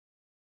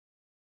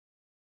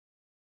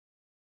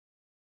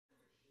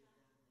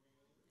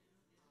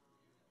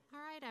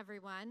right,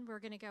 everyone, we're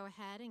going to go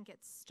ahead and get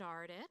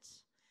started.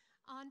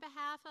 On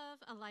behalf of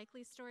A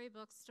Likely Story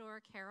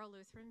Bookstore, Carroll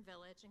Lutheran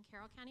Village, and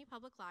Carroll County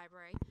Public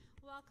Library,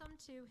 welcome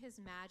to His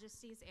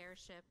Majesty's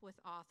Airship with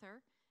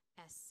author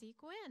S.C.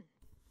 Gwynne.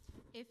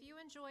 If you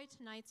enjoyed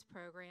tonight's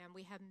program,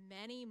 we have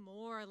many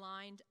more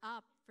lined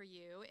up for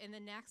you in the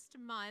next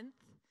month.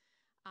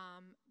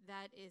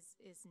 That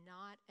is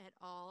not at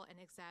all an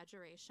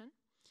exaggeration.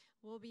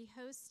 We'll be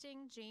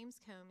hosting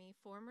James Comey,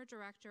 former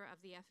director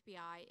of the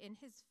FBI, in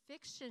his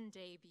fiction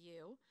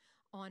debut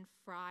on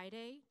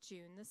Friday,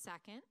 June the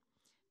 2nd.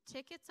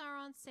 Tickets are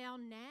on sale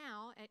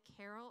now at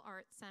Carroll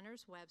Art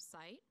Center's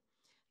website.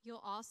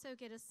 You'll also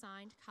get a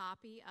signed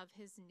copy of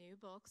his new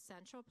book,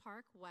 Central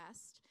Park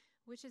West,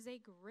 which is a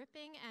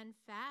gripping and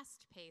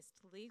fast-paced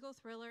legal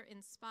thriller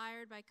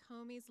inspired by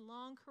Comey's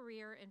long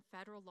career in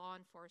federal law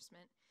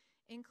enforcement,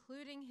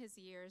 including his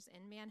years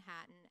in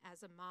Manhattan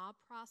as a mob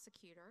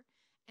prosecutor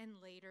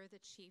and later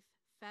the chief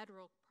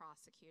federal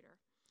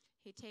prosecutor.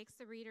 He takes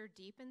the reader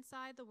deep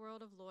inside the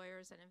world of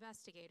lawyers and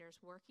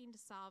investigators working to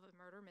solve a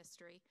murder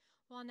mystery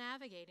while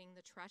navigating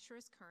the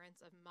treacherous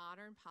currents of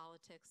modern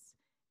politics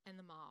and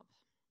the mob.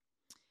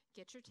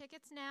 Get your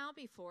tickets now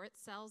before it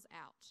sells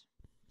out.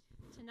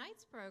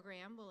 Tonight's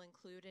program will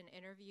include an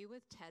interview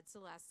with Ted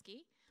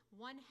Zaleski,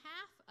 one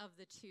half of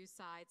the Two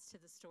Sides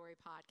to the Story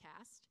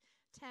podcast.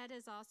 Ted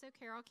is also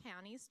Carroll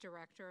County's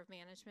Director of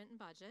Management and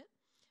Budget,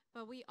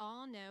 but we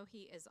all know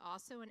he is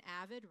also an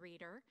avid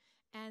reader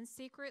and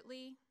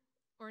secretly,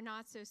 or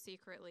not so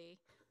secretly,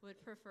 would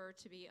prefer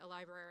to be a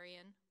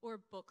librarian or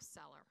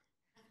bookseller.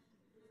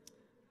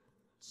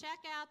 Check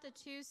out the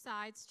Two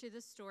Sides to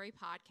the Story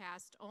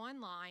podcast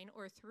online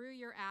or through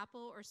your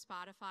Apple or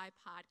Spotify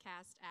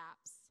podcast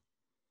apps.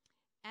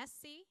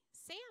 S.C.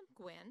 Sam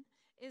Gwynne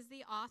is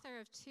the author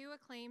of two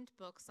acclaimed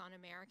books on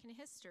American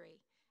history,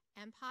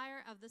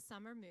 Empire of the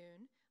Summer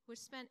Moon, which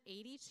spent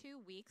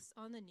 82 weeks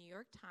on the New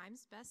York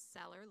Times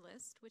bestseller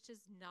list, which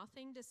is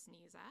nothing to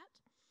sneeze at,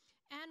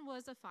 and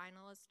was a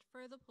finalist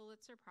for the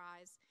Pulitzer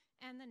Prize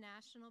and the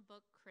National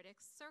Book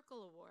Critics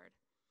Circle Award.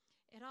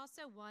 It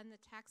also won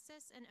the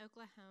Texas and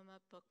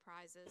Oklahoma Book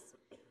Prizes,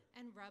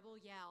 and Rebel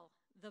Yell,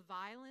 The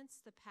Violence,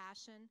 the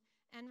Passion,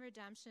 and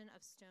Redemption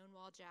of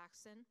Stonewall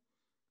Jackson,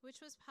 which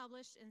was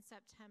published in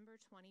September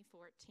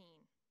 2014.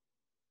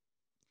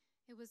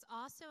 It was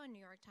also a New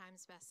York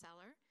Times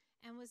bestseller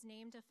and was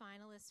named a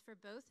finalist for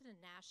both the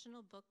National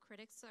Book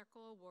Critics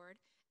Circle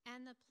Award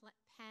and the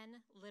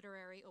Penn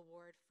Literary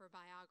Award for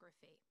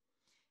biography.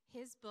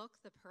 His book,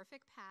 The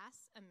Perfect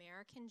Pass,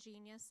 American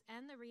Genius,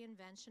 and the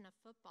Reinvention of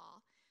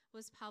Football,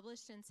 was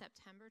published in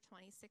September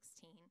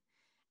 2016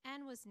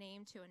 and was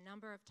named to a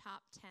number of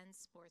top 10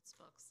 sports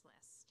books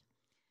list.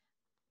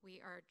 We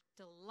are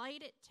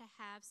delighted to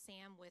have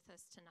Sam with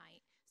us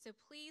tonight, so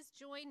please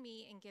join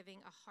me in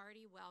giving a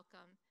hearty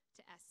welcome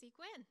to S.C.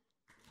 Gwynne.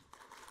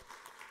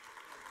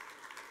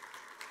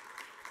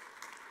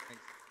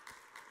 Thanks.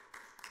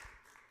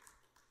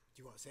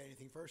 Do you want to say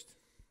anything first?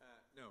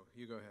 No,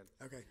 you go ahead.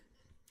 Okay.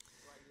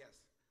 Right, yes.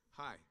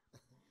 Hi.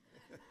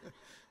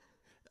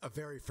 A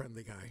very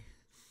friendly guy.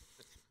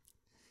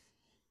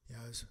 Yeah,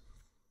 I was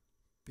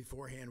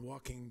beforehand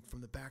walking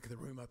from the back of the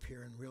room up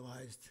here and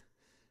realized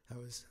I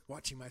was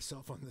watching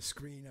myself on the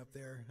screen up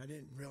there. I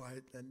didn't know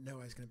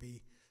I was going to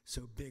be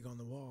so big on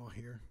the wall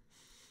here.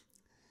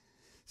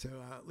 So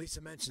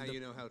Lisa mentioned... Now you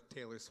know how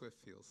Taylor Swift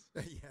feels.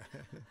 Yeah.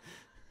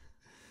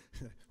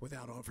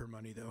 Without all of her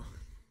money, though.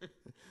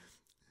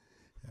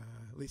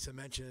 Lisa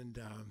mentioned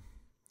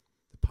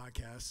the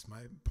podcast.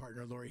 My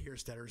partner, Lori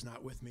Hierstetter, is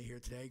not with me here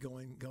today,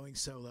 going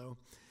solo.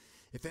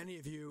 If any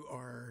of you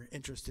are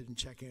interested in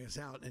checking us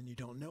out and you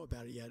don't know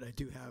about it yet, I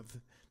do have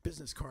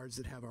business cards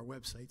that have our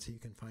website, so you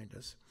can find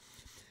us.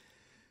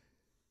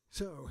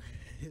 So,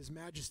 His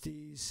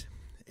Majesty's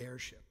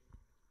Airship.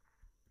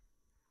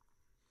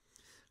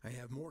 I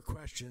have more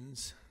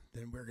questions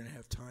than we're going to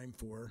have time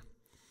for,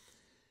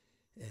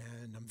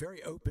 and I'm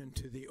very open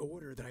to the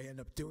order that I end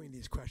up doing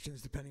these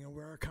questions, depending on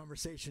where our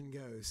conversation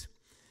goes.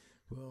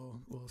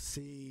 We'll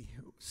see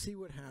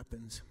what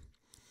happens.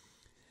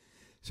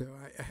 So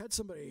I had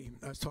somebody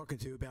I was talking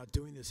to about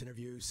doing this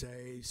interview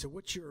say, so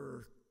what's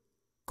your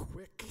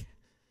quick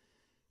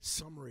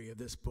summary of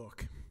this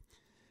book?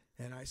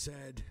 And I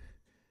said,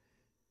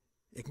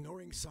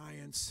 ignoring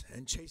science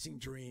and chasing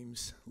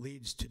dreams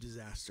leads to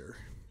disaster.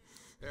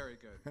 Very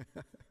good.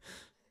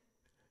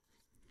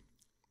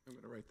 I'm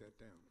going to write that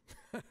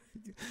down.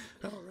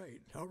 All right.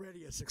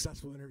 Already a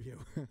successful interview.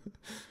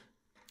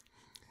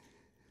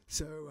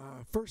 So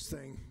first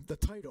thing, the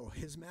title,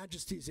 His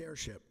Majesty's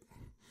Airship.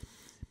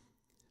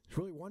 I was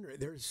really wondering,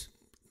 there's,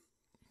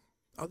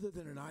 other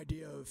than an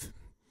idea of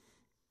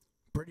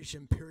British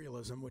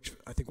imperialism, which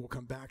I think we'll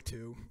come back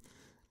to,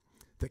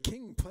 the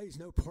king plays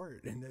no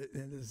part in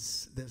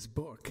this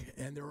book,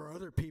 and there are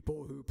other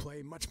people who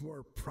play much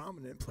more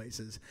prominent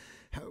places.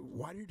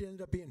 Why did it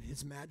end up being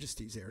His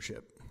Majesty's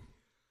Airship?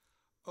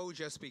 Oh,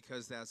 just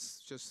because that's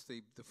just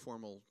the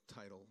formal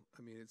title.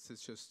 I mean, it's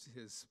just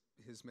his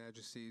His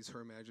Majesty's,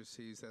 Her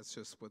Majesty's. That's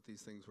just what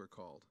these things were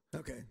called.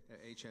 Okay.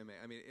 HMA.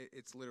 I mean,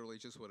 it's literally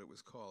just what it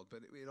was called.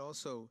 But it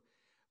also,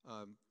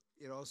 I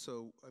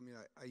mean,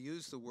 I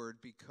use the word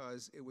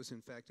because it was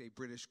in fact a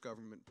British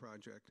government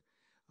project.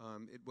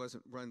 It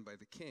wasn't run by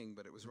the king,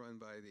 but it was run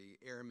by the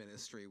Air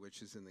Ministry,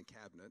 which is in the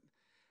cabinet.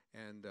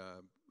 And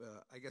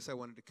I guess I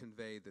wanted to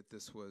convey that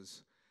this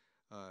was,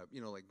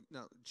 like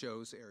not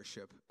Joe's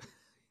Airship,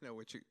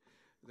 which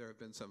there have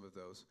been some of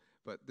those,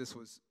 but this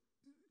was,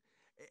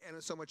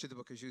 and so much of the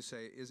book, as you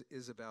say,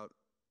 is about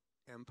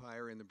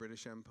empire and the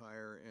British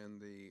Empire and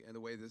the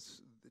way the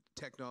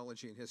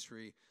technology and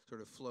history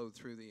sort of flowed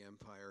through the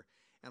empire,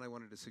 and I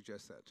wanted to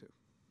suggest that too.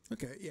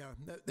 Okay, yeah,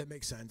 that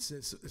makes sense.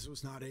 This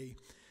was not a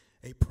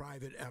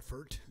private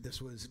effort.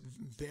 This was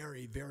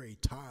very, very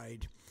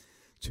tied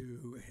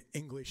to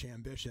English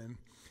ambition.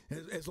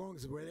 As long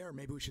as we're there,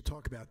 maybe we should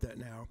talk about that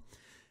now.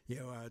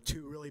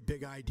 Two really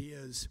big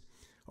ideas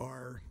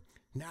are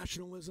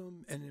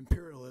nationalism and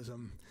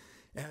imperialism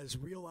as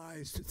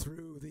realized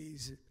through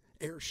these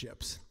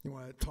airships. You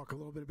want to talk a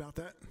little bit about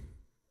that?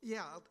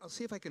 Yeah, I'll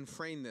see if I can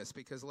frame this,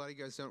 because a lot of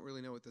you guys don't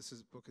really know what this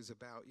book is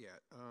about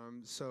yet.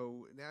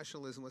 So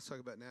nationalism, let's talk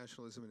about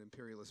nationalism and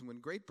imperialism. When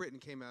Great Britain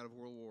came out of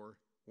World War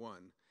I,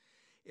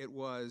 it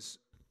was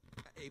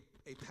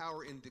a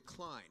power in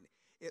decline.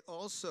 It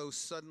also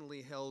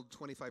suddenly held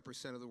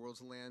 25% of the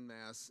world's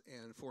landmass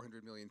and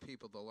 400 million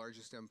people, the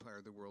largest empire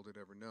the world had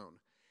ever known.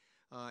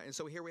 And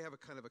so here we have a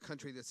kind of a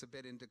country that's a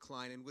bit in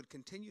decline and would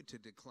continue to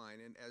decline,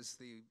 and as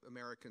the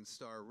American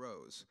star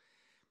rose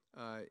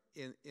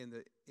in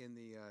the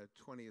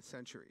 20th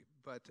century.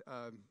 But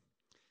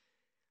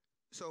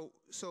so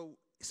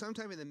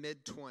sometime in the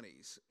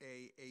mid-20s,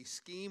 a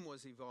scheme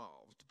was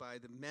evolved by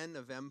the men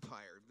of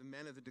empire, the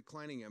men of the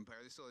declining empire.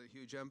 They still had a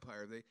huge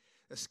empire.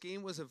 A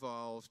scheme was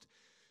evolved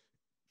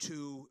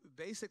to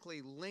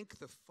basically link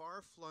the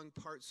far-flung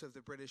parts of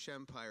the British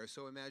Empire.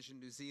 So imagine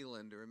New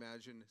Zealand, or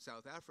imagine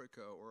South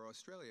Africa, or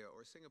Australia,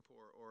 or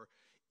Singapore, or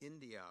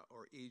India,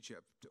 or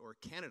Egypt, or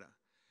Canada.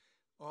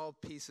 All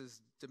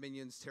pieces,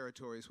 dominions,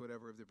 territories,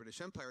 whatever, of the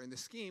British Empire. And the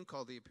scheme,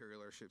 called the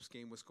Imperial Airship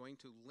Scheme, was going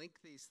to link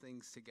these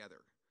things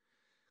together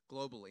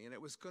globally. And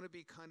it was going to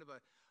be kind of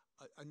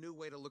a new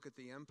way to look at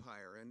the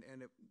empire.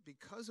 And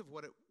because of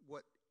what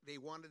they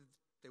wanted,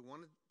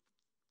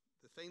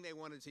 the thing they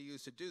wanted to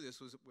use to do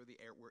this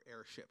were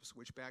airships,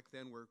 which back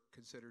then were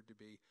considered to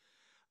be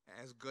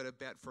as good a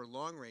bet for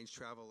long-range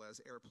travel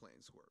as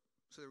airplanes were.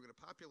 So they were going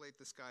to populate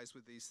the skies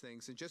with these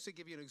things. And just to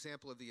give you an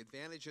example of the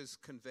advantages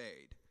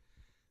conveyed,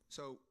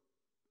 so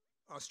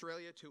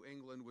Australia to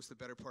England was the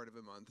better part of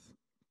a month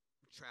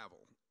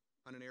travel.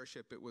 On an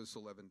airship, it was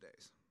 11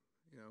 days.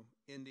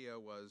 India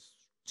was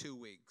 2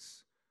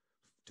 weeks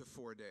to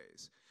 4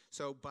 days.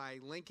 So by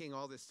linking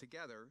all this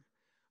together,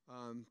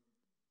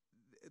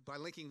 by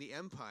linking the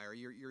empire,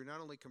 you're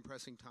not only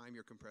compressing time,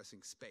 you're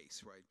compressing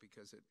space, right?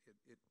 Because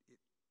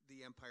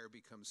the empire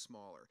becomes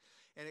smaller.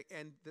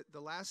 And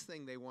the last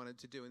thing they wanted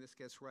to do, and this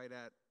gets right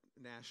at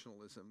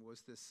nationalism,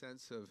 was this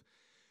sense of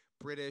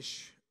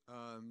British,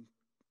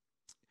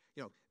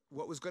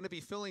 what was going to be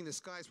filling the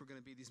skies were going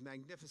to be these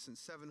magnificent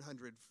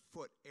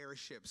 700-foot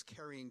airships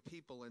carrying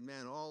people and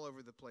men all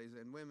over the place,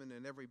 and women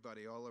and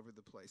everybody all over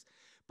the place.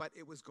 But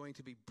it was going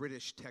to be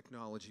British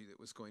technology that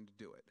was going to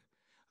do it.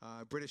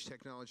 British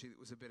technology that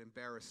was a bit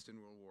embarrassed in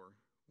World War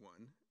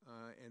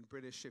I. And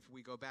British, if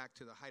we go back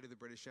to the height of the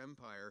British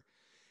Empire,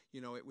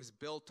 it was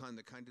built on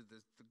the kind of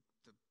the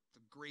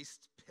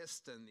greased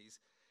piston, these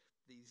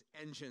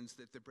engines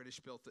that the British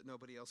built that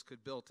nobody else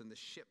could build, and the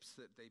ships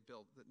that they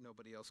built that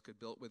nobody else could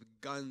build, with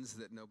guns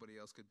that nobody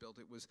else could build.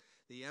 It was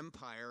the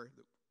empire,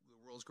 the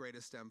world's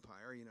greatest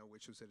empire,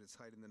 which was at its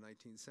height in the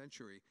 19th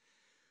century.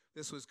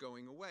 This was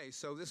going away.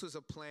 So this was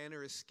a plan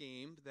or a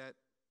scheme that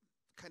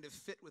kind of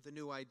fit with the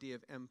new idea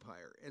of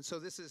empire. And so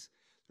there's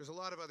a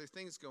lot of other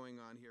things going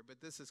on here,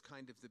 but this is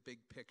kind of the big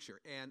picture.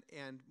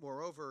 And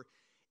moreover,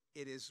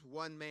 it is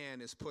one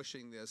man is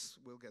pushing this.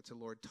 We'll get to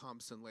Lord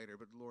Thompson later,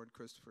 but Lord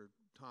Christopher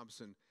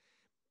Thompson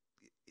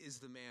is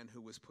the man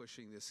who was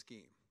pushing this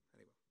scheme.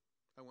 Anyway,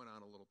 I went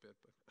on a little bit,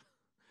 but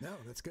no,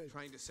 that's good.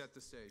 Trying to set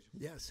the stage.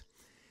 Yes.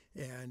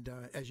 And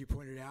as you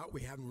pointed out,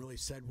 we haven't really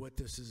said what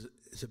this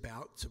is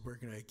about, so we're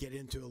going to get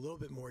into a little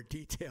bit more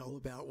detail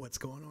about what's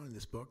going on in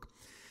this book.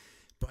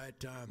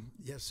 But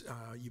yes,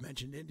 you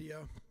mentioned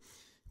India.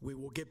 We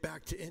will get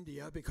back to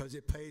India because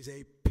it plays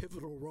a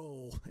pivotal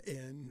role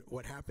in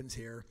what happens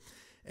here.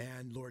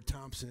 And Lord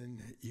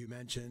Thompson, you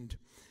mentioned,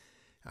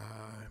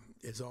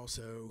 is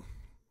also,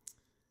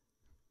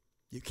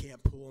 you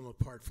can't pull him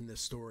apart from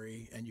this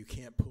story, and you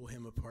can't pull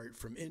him apart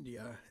from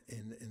India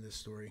in this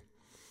story.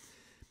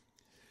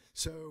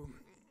 So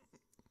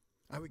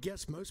I would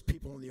guess most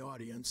people in the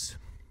audience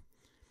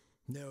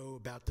know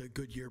about the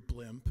Goodyear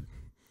blimp.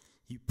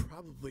 You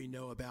probably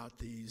know about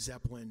the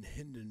Zeppelin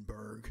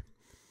Hindenburg.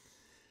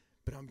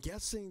 But I'm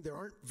guessing there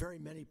aren't very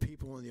many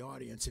people in the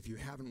audience, if you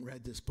haven't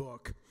read this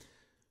book,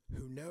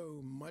 who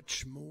know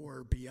much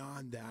more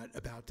beyond that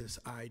about this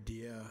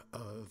idea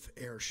of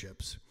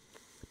airships.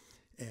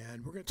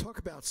 And we're going to talk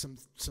about some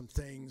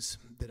things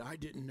that I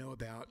didn't know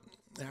about.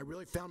 And I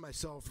really found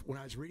myself, when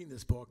I was reading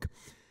this book,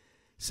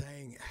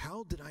 saying,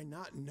 how did I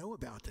not know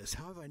about this?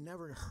 How have I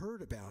never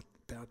heard about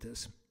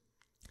this?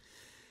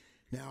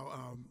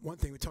 Now, one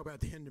thing, we talk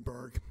about the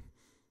Hindenburg.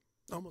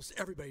 Almost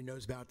everybody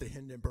knows about the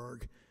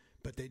Hindenburg,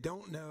 but they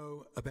don't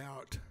know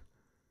about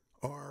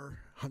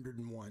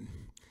R101.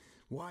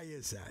 Why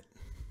is that?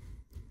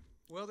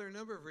 Well, there are a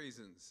number of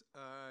reasons.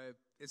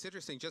 It's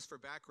interesting, just for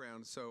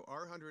background. So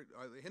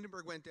the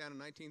Hindenburg went down in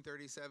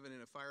 1937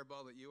 in a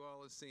fireball that you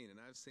all have seen, and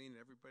I've seen it.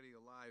 Everybody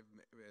alive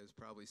has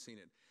probably seen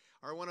it.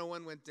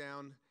 R101 went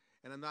down,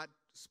 and I'm not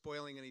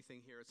spoiling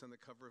anything here. It's on the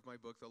cover of my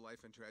book, The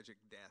Life and Tragic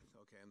Death.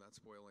 Okay, I'm not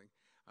spoiling.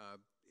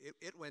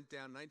 It went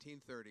down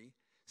 1930,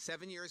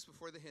 7 years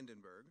before the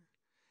Hindenburg.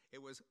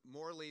 It was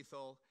more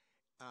lethal.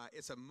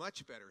 It's a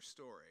much better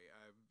story,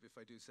 if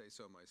I do say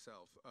so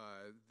myself.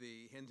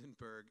 The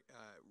Hindenburg,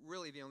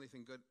 really the only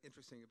thing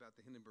interesting about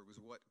the Hindenburg was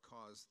what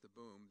caused the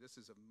boom. This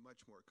is a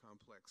much more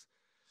complex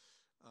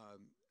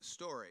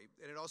story,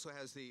 and it also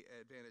has the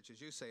advantage,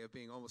 as you say, of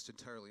being almost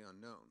entirely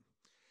unknown.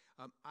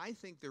 I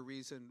think the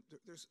reason,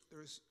 there's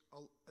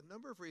a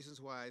number of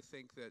reasons why I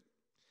think that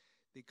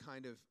the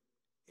kind of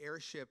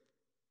airship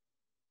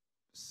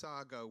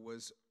saga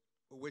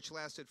which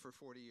lasted for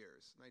 40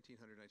 years,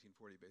 1900,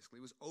 1940 basically,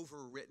 was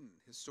overwritten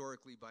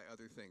historically by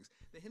other things.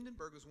 The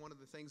Hindenburg was one of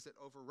the things that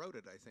overwrote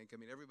it, I think. I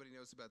mean, everybody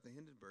knows about the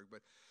Hindenburg,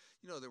 but,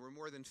 you know, there were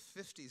more than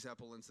 50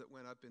 Zeppelins that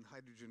went up in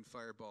hydrogen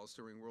fireballs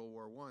during World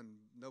War I.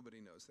 Nobody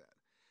knows that.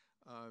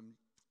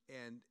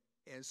 And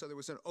so there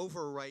was an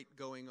overwrite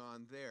going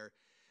on there.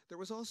 There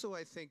was also,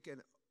 I think,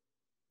 an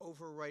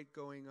overwrite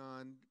going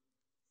on,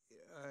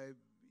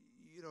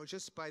 you know,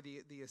 just by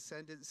the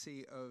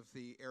ascendancy of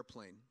the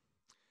airplane.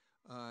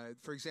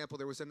 For example,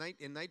 there was in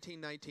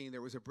 1919,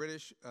 there was a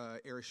British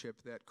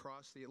airship that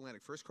crossed the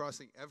Atlantic, first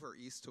crossing ever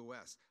east to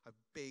west, a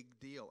big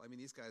deal. I mean,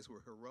 these guys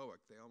were heroic.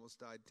 They almost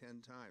died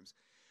 10 times.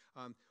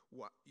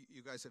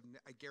 You guys have,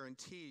 I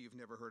guarantee you've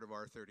never heard of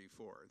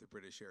R-34, the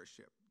British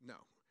airship. No.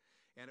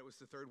 And it was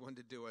the third one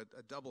to do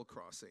a double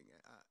crossing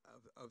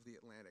of the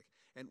Atlantic.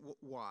 And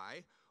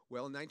why?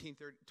 Well, in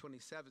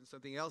 1927,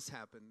 something else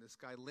happened. This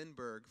guy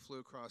Lindbergh flew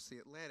across the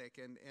Atlantic,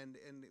 and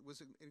it was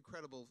an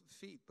incredible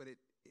feat, but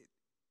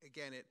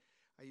again,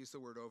 I use the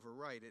word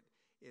overwrite.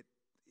 It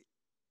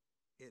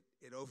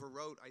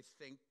overwrote, I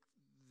think,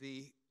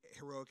 the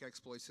heroic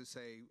exploits of,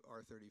 say,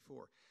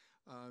 R-34.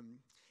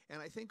 And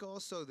I think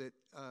also that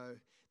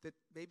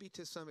maybe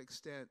to some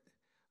extent,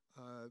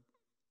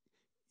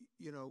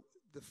 you know,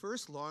 the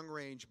first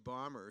long-range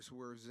bombers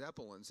were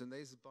Zeppelins, and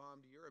they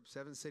bombed Europe,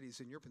 7 cities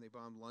in Europe, and they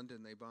bombed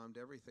London, they bombed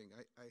everything.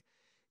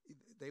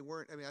 They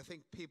weren't, I mean, I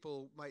think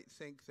people might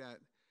think that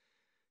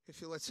if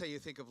you, let's say you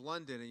think of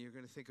London and you're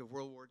going to think of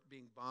World War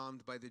being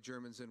bombed by the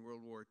Germans in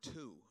World War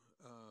II,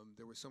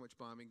 there was so much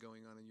bombing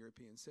going on in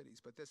European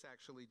cities. But this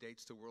actually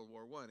dates to World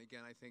War I.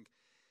 Again, I think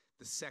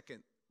the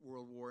Second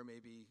World War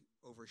maybe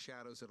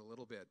overshadows it a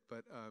little bit.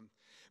 But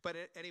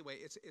anyway,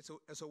 it's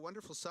a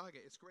wonderful saga.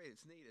 It's great.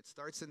 It's neat. It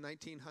starts in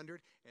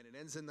 1900 and it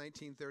ends in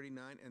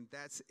 1939, and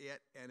that's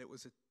it. And it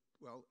was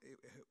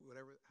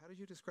whatever. How did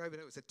you describe it?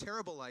 It was a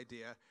terrible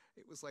idea.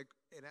 It was like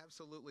an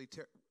absolutely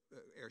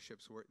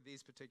airships were,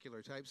 these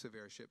particular types of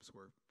airships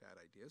were bad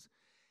ideas,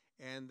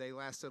 and they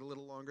lasted a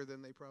little longer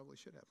than they probably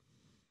should have.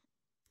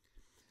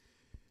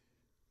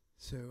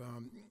 So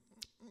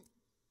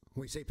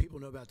when we say people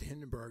know about the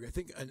Hindenburg, I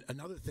think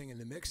another thing in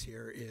the mix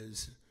here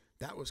is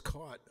that was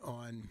caught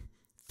on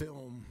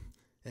film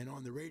and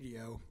on the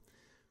radio,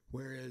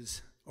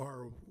 whereas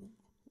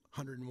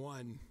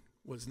R101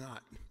 was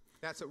not.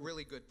 That's a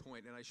really good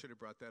point, and I should have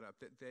brought that up.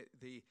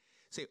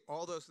 Say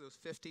all those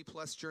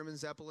 50-plus German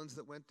Zeppelins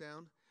that went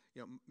down,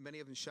 you know, many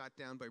of them shot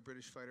down by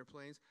British fighter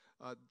planes.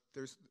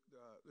 There's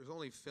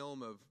only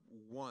film of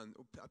one,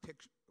 a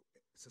picture.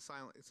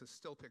 It's a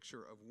still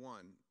picture of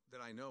one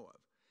that I know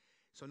of.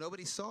 So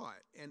nobody saw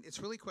it, and it's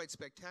really quite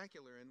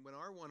spectacular. And when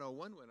R101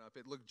 went up,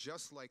 it looked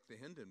just like the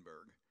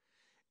Hindenburg,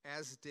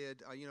 as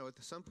did, you know,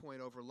 at some point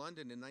over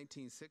London in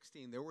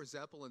 1916, there were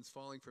Zeppelins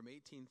falling from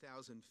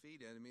 18,000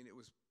 feet. And I mean, it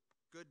was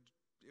good.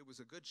 It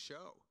was a good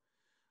show,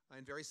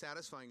 and very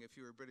satisfying if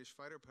you were a British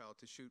fighter pilot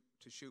to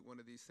shoot one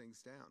of these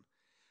things down.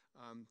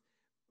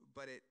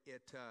 But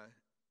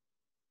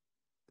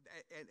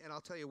and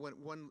I'll tell you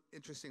one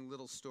interesting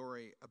little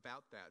story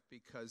about that,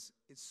 because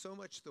it's so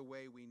much the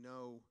way we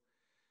know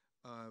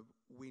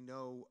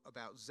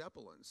about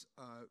Zeppelins.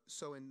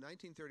 So in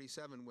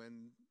 1937,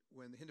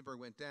 when the Hindenburg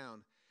went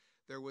down,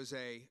 there was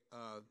a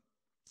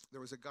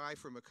guy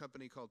from a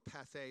company called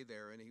Pathé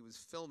there, and he was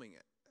filming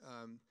it,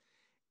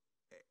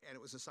 and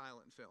it was a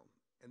silent film.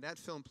 And that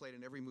film played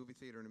in every movie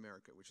theater in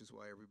America, which is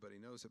why everybody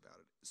knows about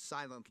it,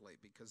 silently,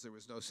 because there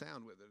was no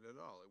sound with it at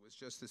all. It was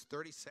just this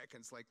 30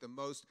 seconds, like the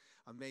most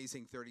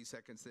amazing 30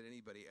 seconds that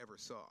anybody ever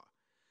saw,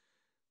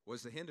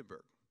 was the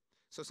Hindenburg.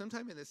 So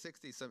sometime in the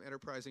 60s, some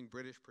enterprising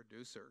British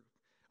producer,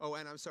 oh,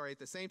 and I'm sorry, at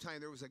the same time,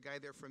 there was a guy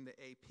there from the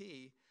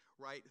AP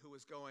right, who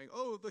was going,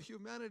 oh, the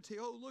humanity,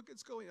 oh, look,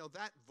 it's going,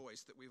 that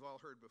voice that we've all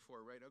heard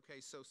before, right? Okay,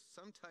 so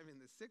sometime in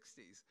the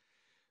 60s,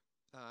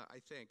 I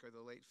think, or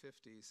the late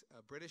 50s,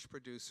 a British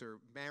producer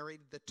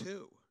married the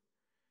two.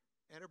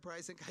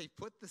 Enterprising guy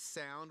put the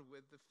sound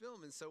with the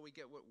film, and so we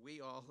get what we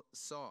all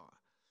saw,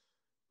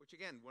 which,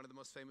 again, one of the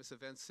most famous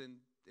events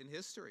in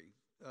history.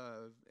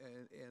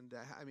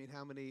 I mean,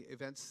 how many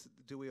events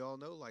do we all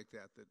know like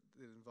that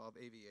involve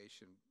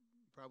aviation?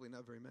 Probably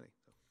not very many.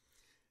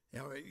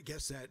 So. I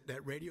guess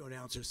that radio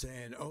announcer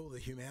saying, oh, the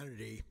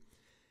humanity,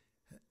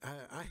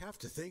 I have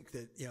to think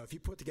that, if you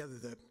put together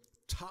the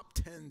top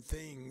 10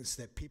 things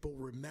that people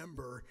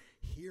remember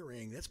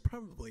hearing, that's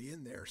probably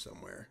in there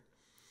somewhere.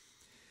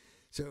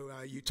 So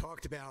you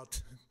talked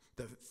about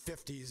the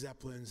 50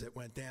 Zeppelins that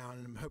went down,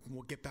 and I'm hoping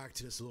we'll get back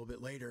to this a little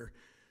bit later.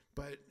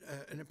 But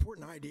an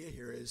important idea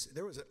here is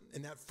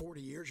in that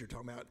 40 years you're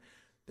talking about,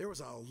 there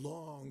was a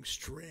long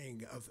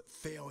string of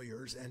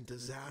failures and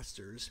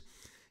disasters.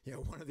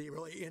 One of the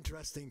really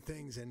interesting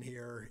things in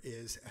here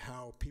is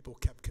how people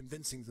kept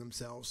convincing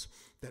themselves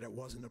that it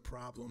wasn't a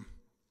problem.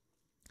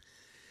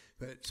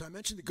 So I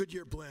mentioned the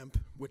Goodyear blimp,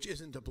 which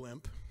isn't a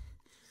blimp.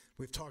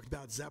 We've talked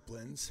about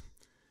Zeppelins.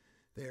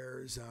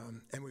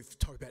 And we've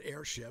talked about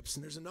airships.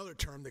 And there's another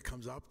term that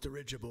comes up,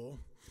 dirigible.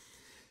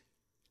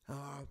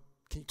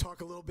 Can you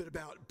talk a little bit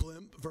about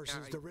blimp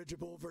versus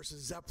dirigible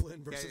versus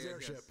Zeppelin versus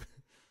airship?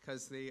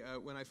 Because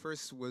when I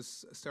first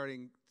was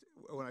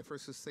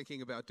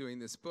thinking about doing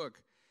this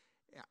book,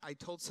 I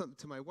told something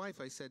to my wife.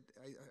 I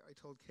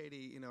told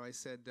Katie, I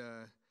said,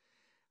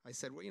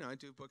 well, I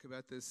do a book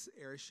about this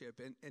airship,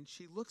 and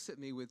she looks at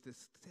me with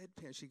this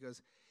deadpan. She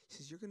says,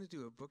 you're going to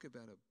do a book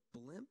about a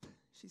blimp?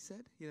 She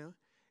said,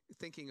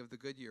 thinking of the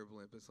Goodyear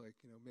blimp. It's like,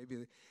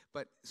 maybe,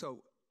 but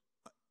so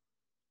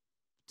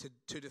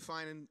to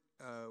define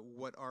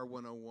what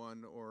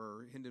R101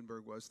 or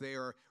Hindenburg was, they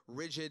are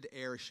rigid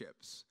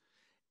airships.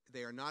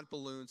 They are not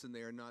balloons and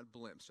they are not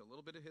blimps. So a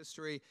little bit of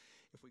history.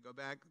 If we go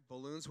back,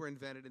 balloons were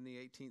invented in the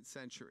 18th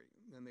century,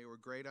 and they were a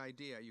great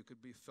idea. You could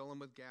fill them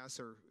with gas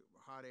or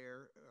hot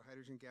air,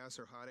 hydrogen gas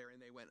or hot air,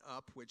 and they went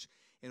up, which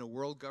in a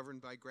world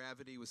governed by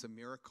gravity was a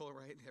miracle,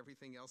 right?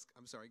 Everything else,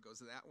 goes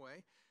that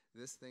way.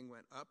 This thing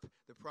went up.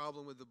 The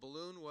problem with the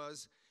balloon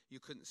was you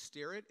couldn't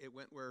steer it. It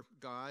went where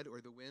God or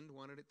the wind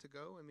wanted it to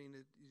go. I mean,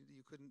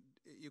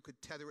 you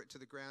could tether it to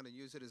the ground and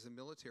use it as a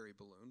military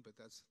balloon, but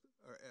that's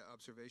an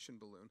observation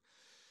balloon.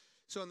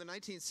 So in the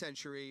 19th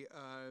century,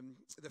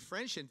 the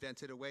French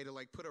invented a way to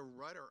put a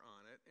rudder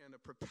on it and a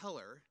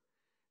propeller,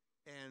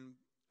 and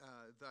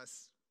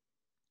thus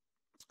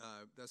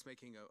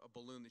making a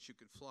balloon that you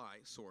could fly,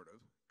 sort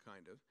of,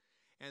 kind of.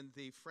 And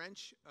the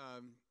French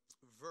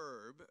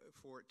verb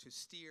for to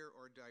steer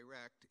or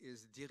direct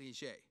is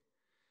diriger.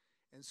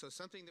 And so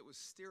something that was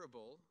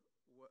steerable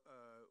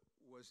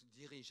was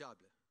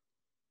dirigeable,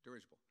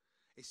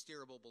 a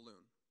steerable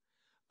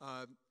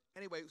balloon.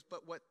 Anyway,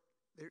 but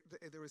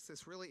there was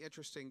this really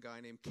interesting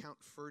guy named Count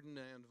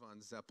Ferdinand von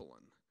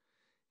Zeppelin.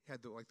 He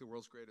had the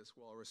world's greatest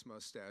walrus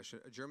mustache,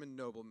 a German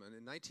nobleman.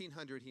 In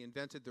 1900, he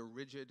invented the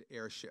rigid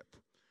airship.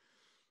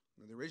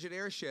 Now, the rigid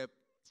airship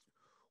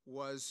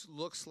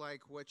looks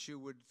like what you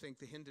would think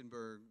the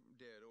Hindenburg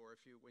did, or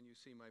when you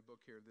see my book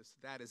here,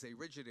 that is a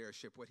rigid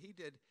airship. What he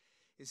did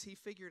is he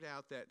figured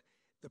out that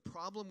the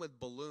problem with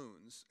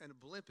balloons, and a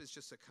blimp is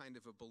just a kind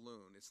of a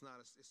balloon. It's not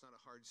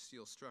a hard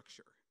steel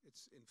structure.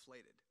 It's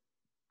inflated.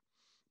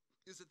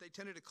 Is that they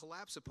tended to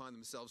collapse upon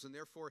themselves, and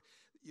therefore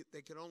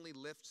they could only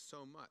lift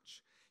so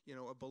much.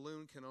 A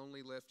balloon can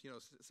only lift,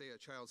 say a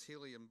child's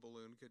helium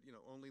balloon could,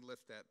 only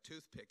lift that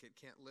toothpick. It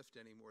can't lift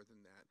any more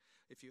than that.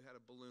 If you had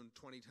a balloon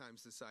 20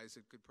 times the size,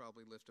 it could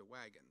probably lift a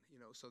wagon.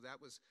 So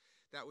that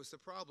was the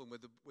problem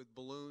with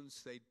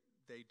balloons.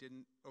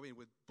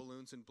 With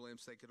balloons and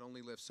blimps, they could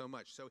only lift so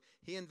much. So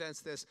he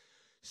invents this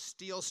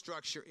steel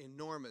structure,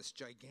 enormous,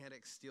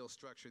 gigantic steel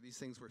structure. These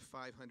things were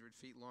 500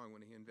 feet long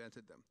when he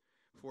invented them.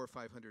 400 or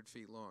 500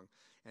 feet long.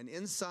 And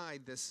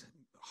inside this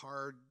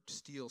hard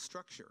steel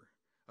structure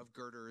of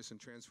girders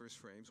and transverse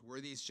frames were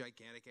these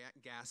gigantic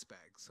gas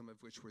bags, some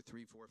of which were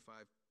 3, 4, 5,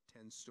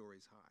 10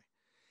 stories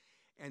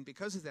high. And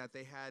because of that,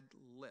 they had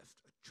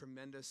lift, a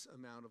tremendous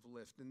amount of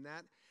lift. And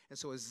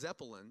so a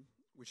Zeppelin,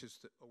 which is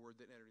a word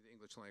that entered the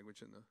English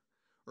language in the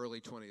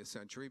early 20th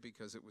century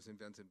because it was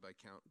invented by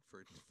Count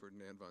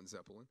Ferdinand von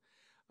Zeppelin,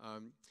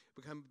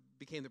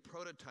 became the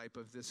prototype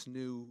of this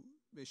new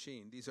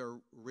machine. These are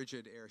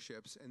rigid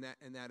airships, and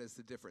that is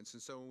the difference.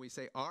 And so when we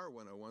say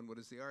R101, what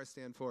does the R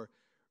stand for?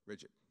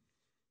 Rigid.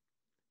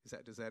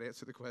 Does that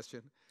answer the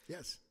question?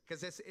 Yes.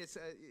 Because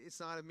it's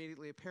not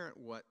immediately apparent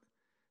what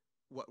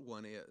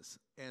one is,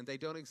 and they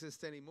don't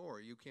exist anymore.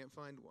 You can't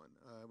find one.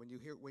 When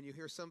you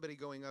hear somebody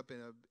going up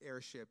in an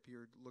airship,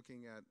 you're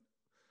looking at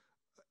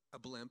a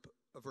blimp,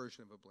 a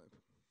version of a blimp.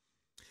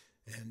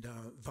 And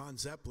von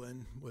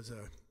Zeppelin was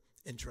an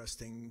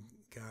interesting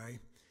guy.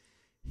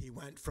 He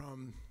went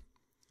from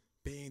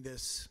being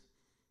this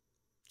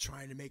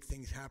trying to make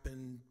things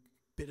happen,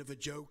 bit of a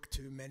joke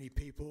to many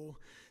people,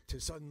 to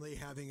suddenly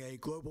having a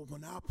global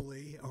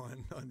monopoly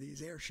on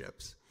these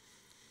airships.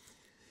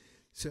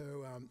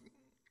 So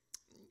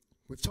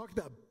we've talked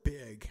about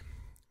big,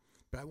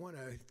 but I want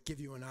to give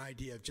you an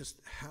idea of just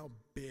how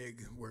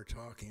big we're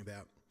talking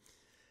about.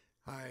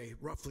 I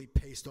roughly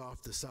paced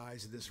off the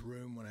size of this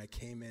room when I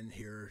came in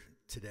here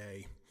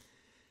today,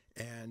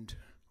 and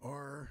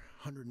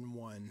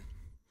R101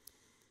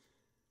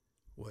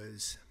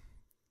 was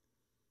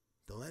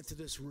the length of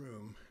this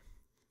room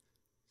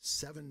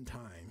 7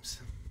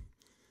 times.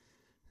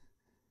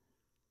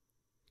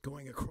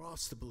 Going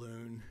across the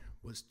balloon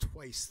was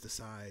twice the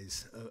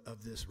size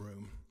of this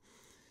room.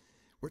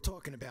 We're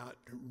talking about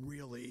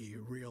really,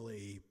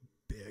 really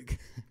big.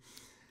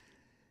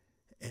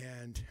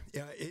 And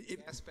yeah,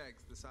 gas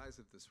bag's the size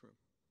of this room.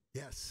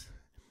 Yes.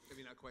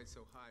 Maybe not quite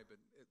so high, but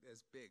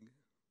as big.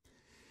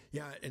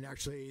 Yeah, and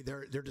actually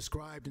they're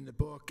described in the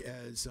book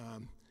as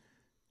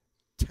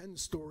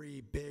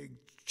 10-story big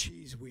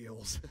cheese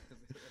wheels.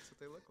 That's what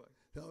they look like.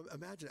 So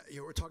imagine that.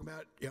 We're talking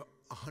about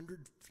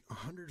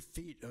 100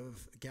 feet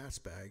of gas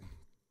bag.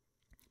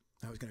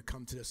 I was going to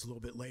come to this a little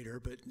bit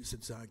later, but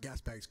since gas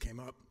bags came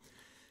up,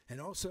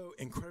 and also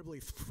incredibly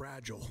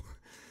fragile.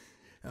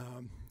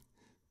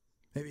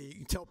 Maybe you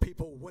can tell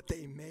people what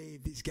they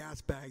made these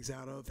gas bags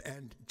out of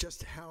and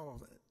just how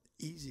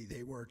easy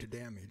they were to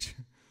damage.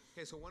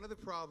 Okay, so one of the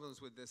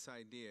problems with this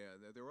idea,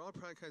 there were all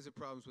kinds of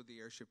problems with the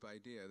airship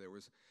idea. There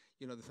was,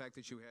 the fact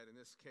that you had, in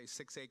this case,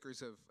 6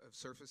 acres of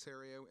surface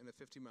area and a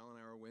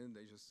 50-mile-an-hour wind.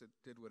 They just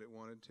did what it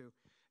wanted to.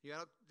 You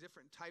had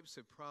different types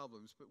of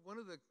problems, but one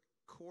of the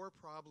core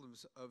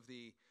problems of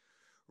the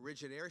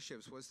rigid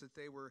airships was that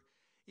they were,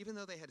 even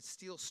though they had a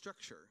steel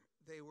structure,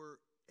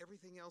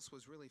 everything else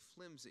was really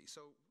flimsy.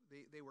 So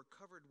they were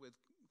covered with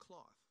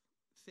cloth,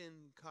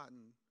 thin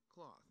cotton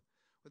cloth.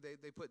 But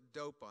they put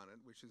dope on it,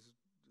 which is a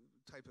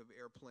type of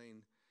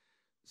airplane,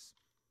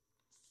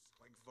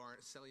 like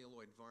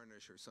celluloid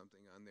varnish or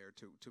something on there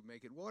to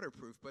make it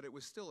waterproof. But it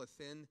was still a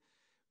thin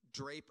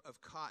drape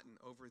of cotton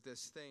over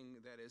this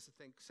thing that is, I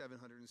think,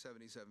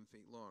 777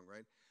 feet long,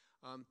 right?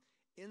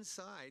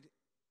 Inside,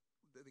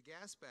 the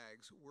gas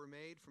bags were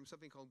made from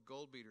something called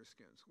gold beater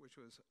skins, which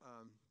was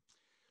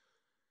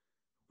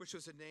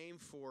a name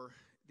for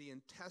the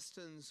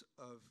intestines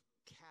of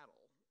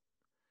cattle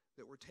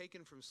that were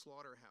taken from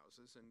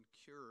slaughterhouses and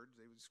cured.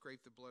 They would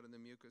scrape the blood and the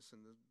mucus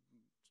and the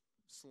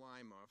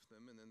slime off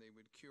them, and then they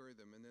would cure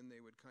them, and then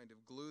they would kind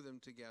of glue them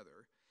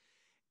together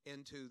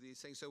into these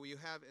things. So you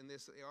have, in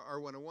this,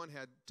 R101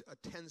 had a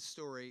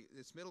 10-story,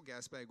 this middle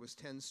gas bag was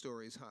 10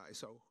 stories high.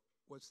 So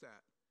what's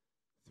that?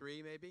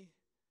 3 maybe?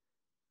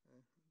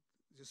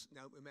 Just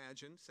now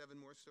imagine 7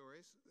 more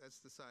stories. That's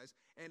the size.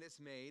 And it's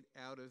made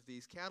out of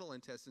these cattle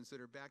intestines that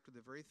are backed with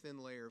a very thin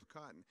layer of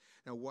cotton.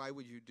 Now, why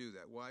would you do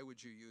that? Why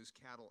would you use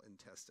cattle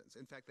intestines?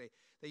 In fact,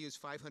 they used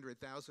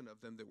 500,000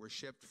 of them that were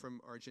shipped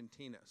from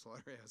Argentina,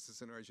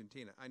 slaughterhouses in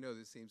Argentina. I know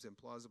this seems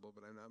implausible,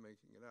 but I'm not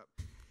making it up.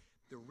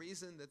 The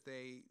reason that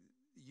they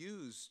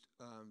used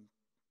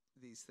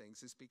these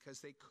things is because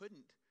they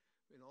couldn't,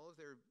 in all of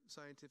their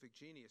scientific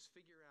genius,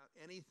 figure out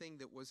anything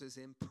that was as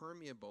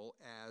impermeable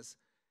as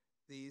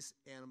these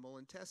animal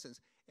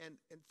intestines. And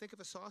think of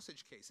a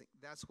sausage casing.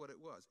 That's what it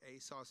was, a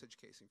sausage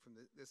casing, from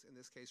in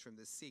this case, from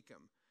the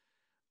cecum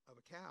of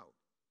a cow.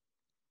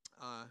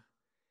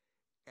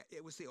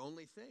 It was the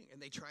only thing.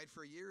 And they tried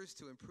for years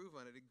to improve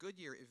on it. A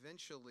Goodyear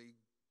eventually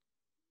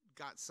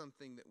got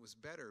something that was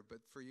better, but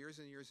for years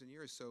and years and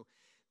years. So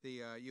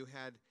you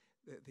had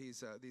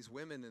these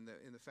women in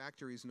the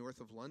factories north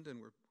of London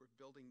were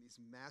building these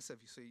massive,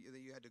 so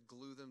you had to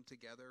glue them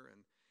together,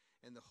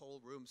 and the whole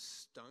room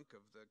stunk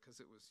because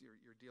it was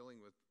you're dealing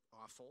with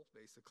offal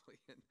basically,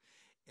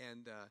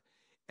 and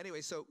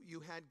anyway, so you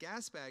had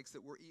gas bags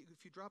that were,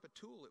 if you drop a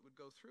tool, it would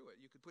go through it.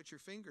 You could put your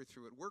finger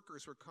through it.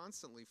 Workers were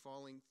constantly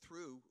falling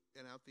through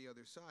and out the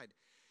other side.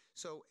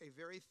 So a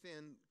very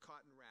thin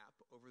cotton wrap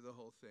over the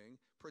whole thing,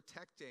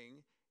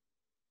 protecting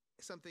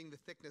something the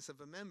thickness of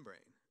a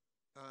membrane,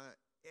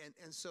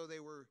 and so they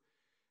were,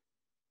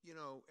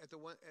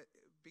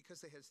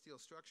 because they had steel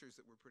structures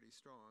that were pretty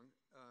strong,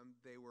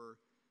 they were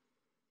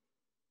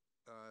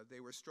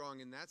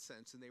strong in that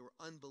sense, and they were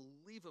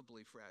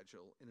unbelievably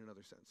fragile in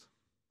another sense.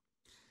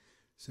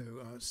 So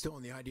still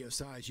on the idea of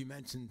size, you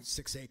mentioned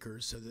 6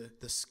 acres. So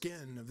the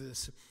skin of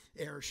this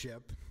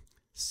airship,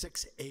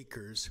 6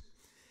 acres.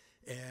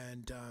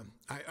 And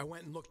I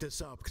went and looked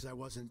this up because I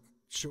wasn't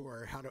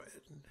sure how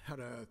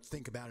to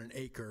think about an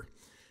acre.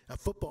 A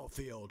football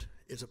field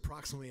is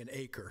approximately an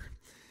acre.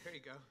 There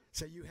you go.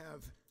 So you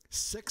have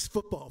 6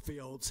 football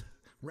fields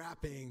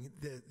wrapping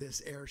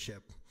this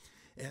airship.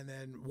 And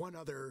then one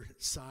other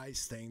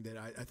size thing that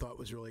I thought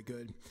was really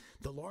good.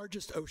 The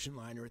largest ocean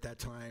liner at that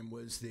time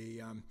was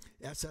the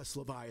SS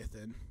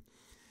Leviathan.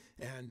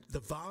 And the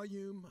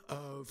volume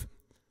of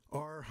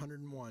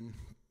R101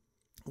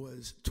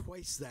 was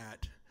twice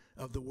that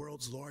of the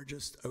world's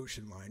largest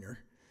ocean liner.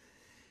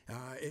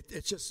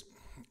 It's just,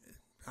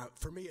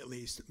 for me at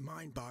least,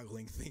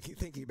 mind-boggling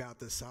thinking about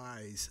the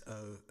size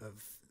of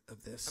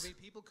this. I mean,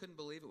 people couldn't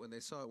believe it when they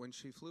saw it. When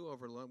she flew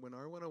over when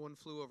R101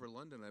 flew over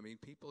London, I mean,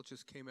 people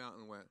just came out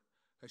and went,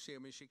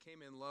 She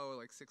came in low,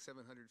 like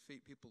 600-700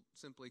 feet. People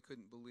simply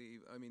couldn't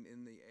believe,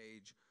 in the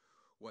age,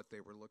 what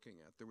they were looking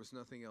at. There was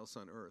nothing else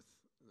on Earth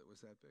that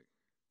was that big.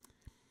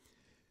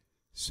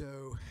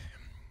 So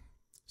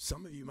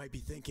some of you might be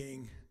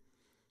thinking,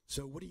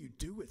 so what do you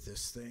do with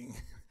this thing?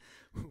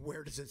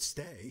 Where does it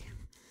stay?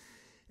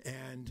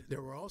 And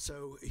there were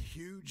also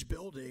huge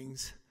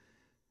buildings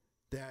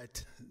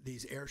that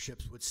these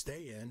airships would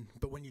stay in,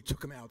 but when you took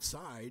them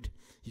outside,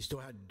 you still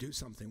had to do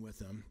something with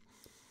them.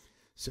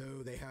 So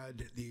they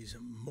had these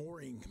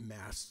mooring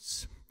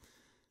masts,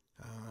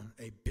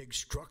 a big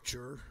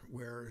structure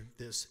where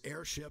this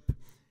airship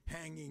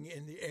hanging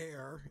in the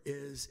air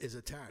is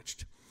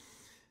attached.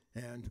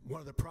 And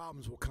one of the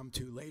problems we'll come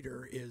to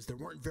later is there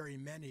weren't very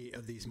many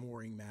of these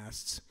mooring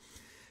masts.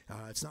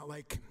 It's not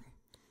like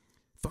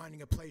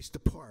finding a place to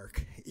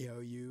park.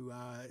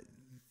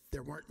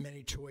 There weren't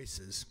many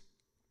choices.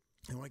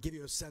 I want to give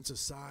you a sense of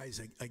size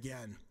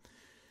again.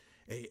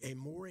 A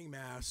mooring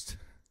mast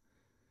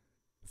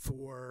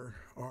for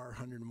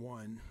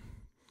R101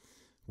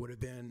 would have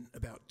been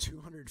about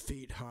 200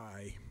 feet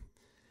high,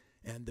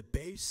 and the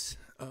base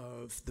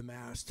of the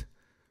mast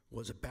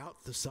was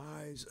about the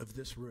size of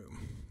this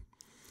room.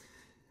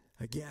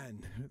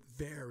 Again,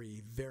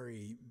 very,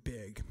 very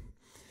big.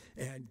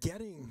 And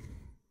getting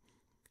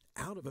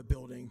out of a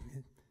building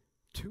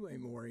to a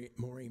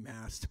mooring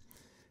mast,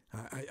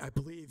 I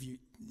believe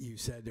you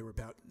said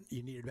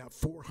you needed about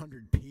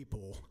 400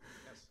 people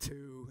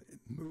to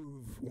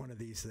move one of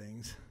these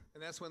things.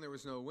 And that's when there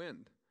was no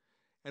wind.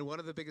 And one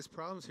of the biggest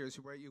problems here is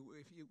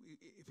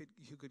if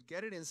you could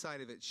get it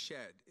inside of its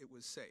shed, it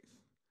was safe,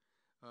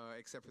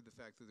 except for the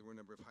fact that there were a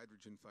number of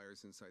hydrogen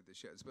fires inside the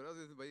sheds. But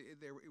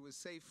it was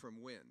safe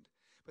from wind.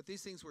 But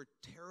these things were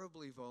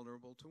terribly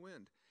vulnerable to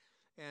wind.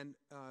 And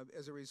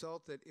as a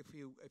result, that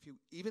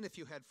even if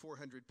you had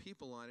 400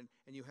 people on it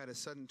and you had a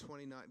sudden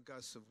 20-knot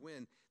gusts of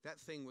wind, that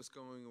thing was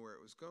going where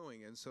it was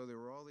going. And so there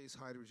were all these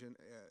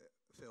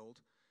hydrogen-filled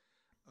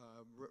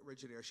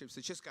rigid airships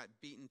that just got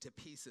beaten to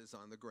pieces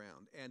on the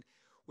ground. And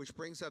which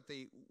brings up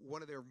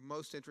one of their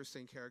most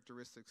interesting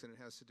characteristics, and it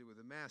has to do with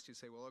the mast. You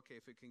say, well, okay,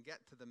 if it can get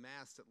to the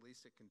mast, at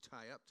least it can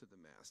tie up to the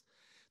mast.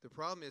 The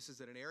problem is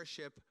that an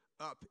airship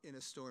up in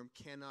a storm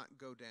cannot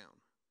go down.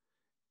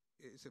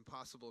 It's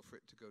impossible for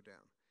it to go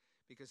down,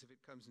 because if it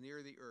comes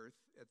near the earth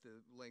at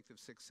the length of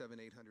 600,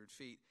 700, 800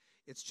 feet,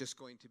 it's just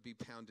going to be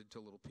pounded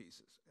to little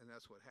pieces, and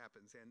that's what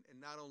happens. And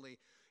not only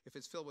if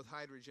it's filled with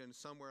hydrogen,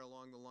 somewhere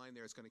along the line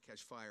there, it's going to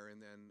catch fire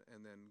and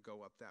then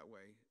go up that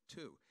way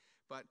too.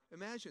 But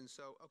imagine,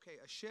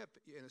 a ship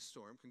in a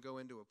storm can go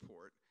into a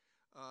port,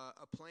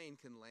 a plane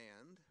can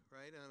land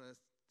right on a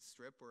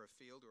strip or a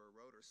field or a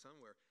road or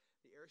somewhere.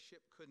 The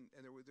airship couldn't,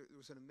 and there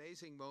was an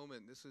amazing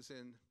moment. This was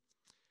in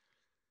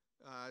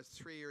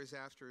 3 years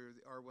after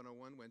the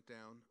R101 went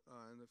down,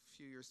 and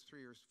 4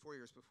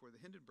 years before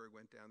the Hindenburg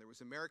went down, there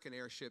was American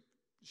airship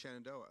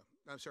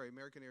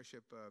American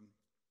airship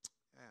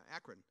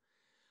Akron,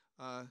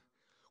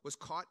 was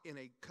caught in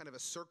a kind of a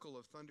circle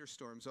of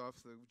thunderstorms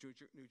off the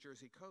New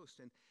Jersey coast,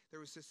 and there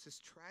was this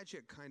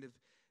tragic kind of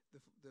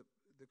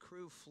the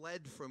crew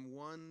fled from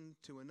one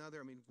to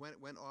another.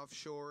 Went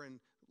offshore, and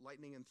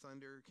lightning and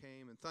thunder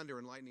came, and thunder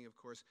and lightning, of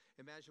course.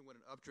 Imagine what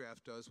an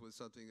updraft does with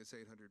something that's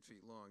 800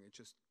 feet long. It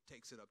just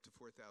takes it up to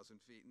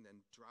 4,000 feet and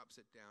then drops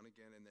it down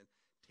again, and then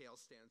tail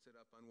stands it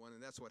up on one,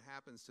 and that's what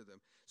happens to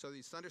them. So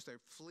these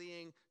thunderstorms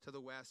fleeing to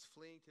the west,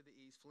 fleeing to the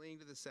east, fleeing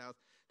to the south.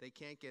 They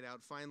can't get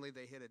out. Finally,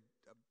 they hit a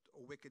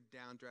wicked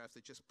downdraft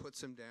that just puts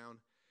them down.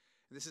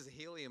 And this is a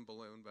helium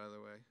balloon, by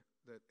the way,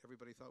 that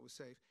everybody thought was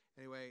safe.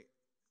 Anyway,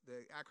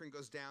 the Akron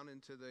goes down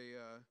into the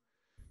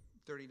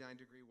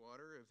 39-degree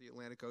water of the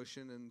Atlantic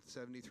Ocean, and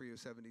 73 or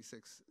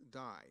 76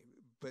 die.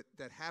 But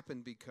that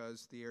happened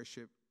because the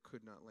airship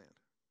could not land.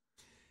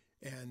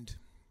 And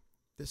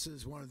this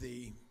is one of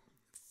the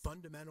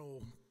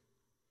fundamental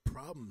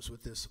problems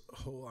with this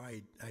whole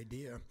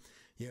idea,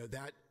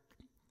 that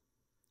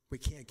we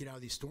can't get out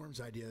of these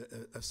storms idea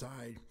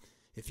aside.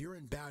 If you're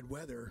in bad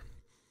weather,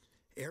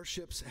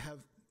 airships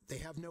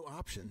have no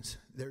options.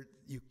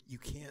 You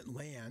can't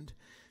land,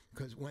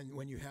 because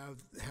when you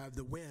have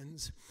the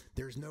winds,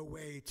 there's no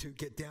way to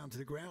get down to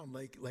the ground,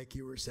 like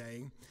you were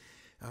saying.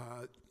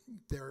 I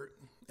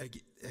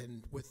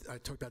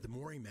talked about the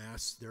mooring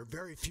masts. There are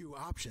very few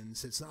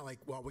options. It's not like,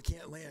 well, we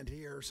can't land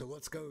here, so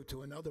let's go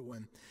to another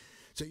one.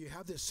 So you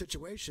have this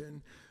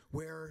situation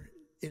where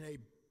in a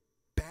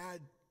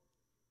bad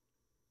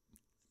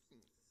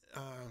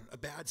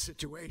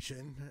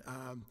situation,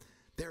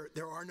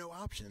 there are no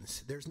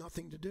options. There's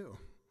nothing to do.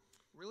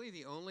 Really,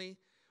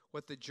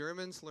 what the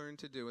Germans learned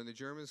to do, and the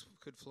Germans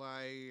could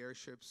fly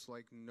airships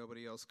like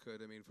nobody else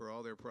could. For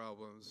all their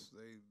problems,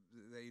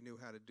 they knew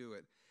how to do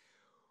it.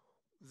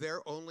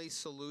 Their only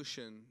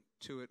solution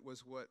to it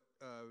was what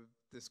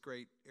this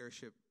great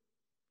airship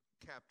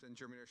captain,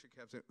 German airship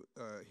captain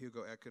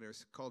Hugo Eckener,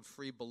 called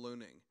free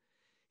ballooning.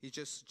 He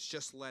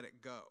just let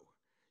it go.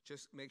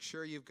 Just make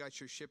sure you've got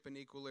your ship in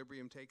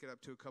equilibrium, take it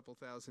up to a couple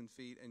thousand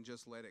feet, and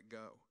just let it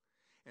go.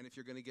 And if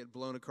you're going to get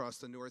blown across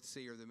the North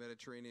Sea or the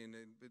Mediterranean,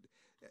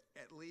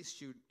 at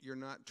least you're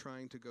not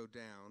trying to go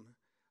down.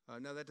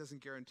 Now that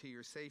doesn't guarantee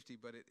your safety,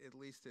 but at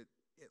least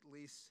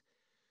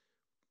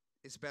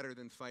it's better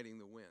than fighting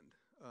the wind.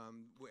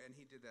 And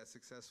he did that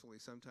successfully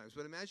sometimes.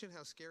 But imagine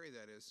how scary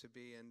that is to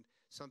be in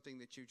something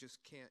that you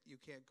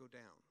can't go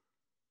down.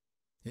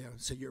 Yeah,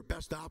 so your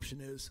best option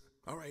is,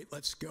 all right,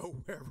 let's go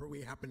wherever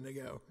we happen to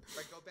go.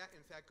 Right, go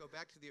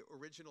back to the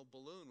original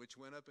balloon, which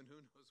went up and who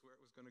knows where it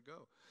was going to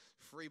go.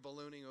 Free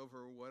ballooning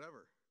over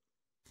whatever.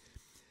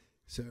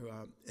 So,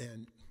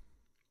 and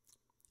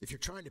if you're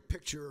trying to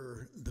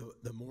picture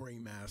the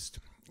mooring mast,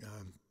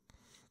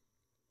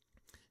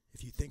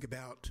 if you think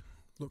about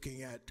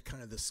looking at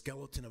kind of the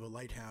skeleton of a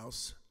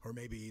lighthouse, or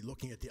maybe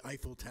looking at the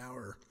Eiffel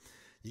Tower,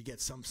 you get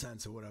some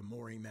sense of what a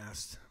mooring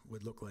mast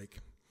would look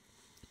like.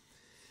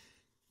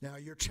 Now,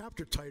 your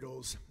chapter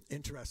titles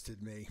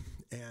interested me,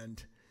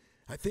 and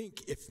I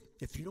think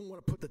if you don't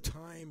want to put the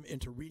time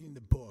into reading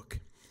the book,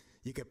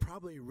 you could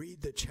probably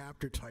read the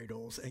chapter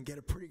titles and get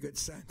a pretty good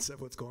sense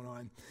of what's going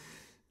on.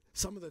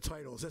 Some of the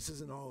titles, this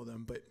isn't all of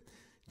them, but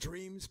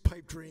Dreams,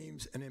 Pipe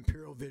Dreams, and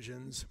Imperial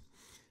Visions,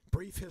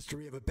 Brief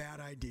History of a Bad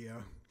Idea,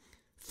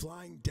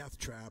 Flying Death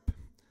Trap,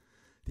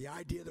 The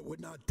Idea That Would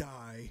Not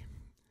Die,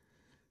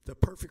 The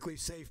Perfectly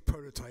Safe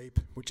Prototype,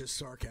 which is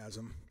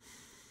sarcasm,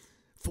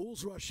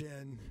 Fools Rush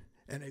In,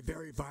 and A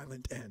Very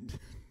Violent End.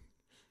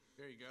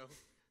 There you go.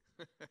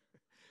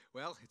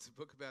 Well, it's a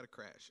book about a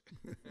crash.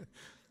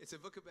 It's a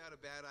book about a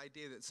bad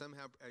idea that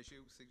somehow, as you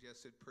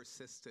suggested,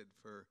 persisted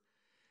for...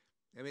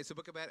 I mean, it's a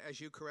book about, as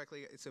you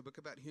correctly, it's a book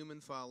about human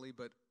folly,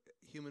 but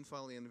human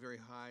folly on a very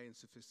high and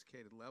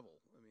sophisticated level.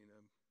 I mean,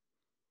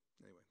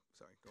 anyway,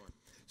 sorry, go on.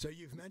 So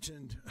you've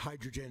mentioned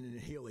hydrogen and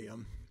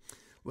helium.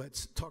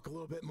 Let's talk a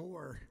little bit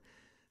more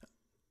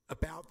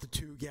about the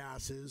two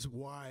gases,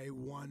 why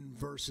one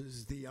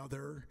versus the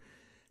other,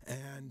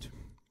 and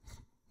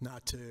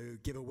not to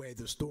give away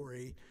the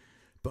story,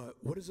 but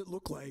what does it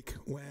look like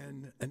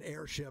when an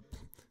airship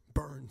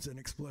burns and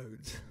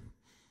explodes?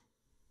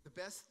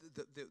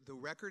 The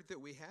record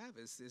that we have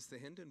is the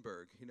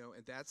Hindenburg, and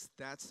that's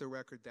the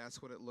record.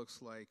 That's what it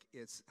looks like.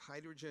 It's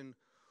hydrogen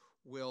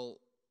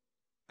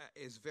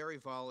is very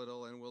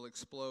volatile and will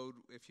explode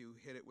if you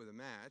hit it with a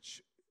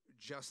match.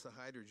 Just the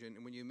hydrogen,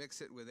 and when you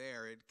mix it with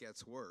air, it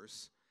gets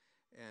worse.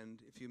 And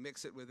if you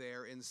mix it with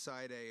air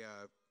inside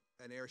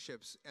an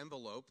airship's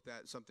envelope,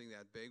 something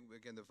that big,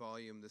 again, the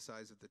volume, the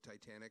size of the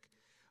Titanic,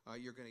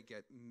 you're going to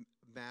get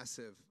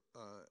massive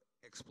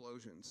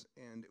explosions.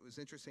 And it was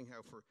interesting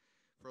how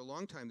for a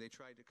long time they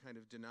tried to kind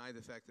of deny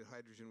the fact that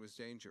hydrogen was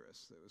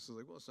dangerous. It was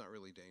like, well, it's not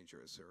really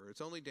dangerous, or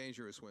it's only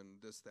dangerous when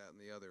this, that,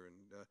 and the other.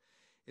 And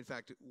in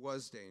fact, it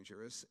was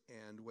dangerous.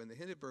 And when the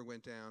Hindenburg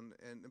went down,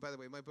 and by the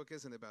way, my book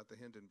isn't about the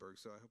Hindenburg,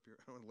 so I hope I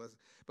don't want to listen.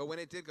 But when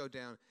it did go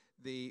down,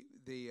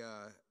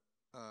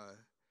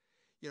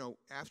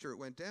 after it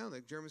went down,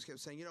 the Germans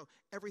kept saying,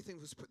 everything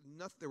was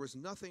there was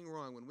nothing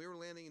wrong. When we were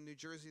landing in New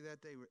Jersey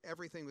that day,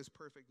 everything was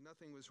perfect,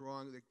 nothing was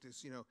wrong.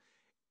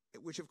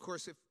 Which, of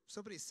course, if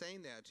somebody's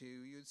saying that to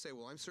you, you'd say,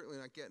 well, I'm certainly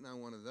not getting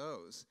on one of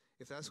those,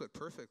 if that's what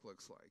perfect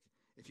looks like.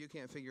 If you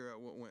can't figure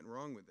out what went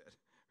wrong with it,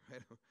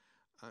 right?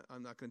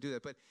 I'm not going to do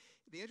that. But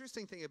the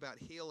interesting thing about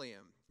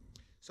helium,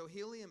 so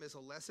helium is a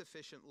less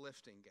efficient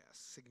lifting gas,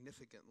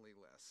 significantly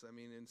less. I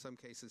mean, in some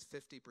cases,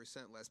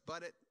 50% less.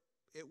 But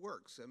it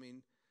works. I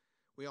mean,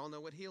 we all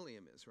know what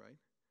helium is, right?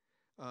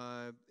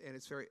 And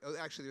it's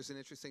actually, there's an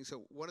interesting,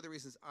 so one of the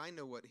reasons I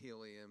know what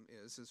helium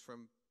is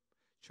from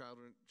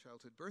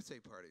childhood birthday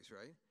parties,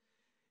 right?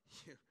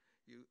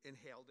 You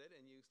inhaled it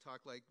and you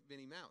talk like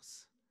Minnie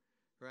Mouse,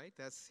 right?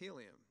 That's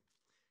helium.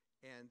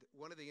 And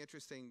one of the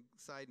interesting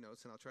side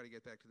notes, and I'll try to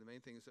get back to the main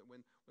thing, is that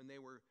when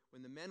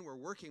the men were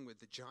working with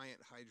the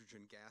giant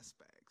hydrogen gas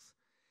bags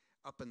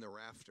up in the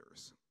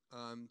rafters,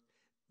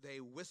 they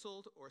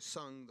whistled or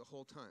sung the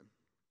whole time,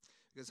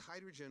 because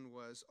hydrogen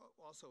was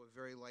also a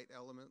very light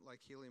element,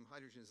 like helium.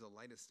 Hydrogen is the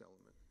lightest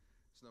element.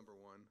 It's number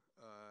one.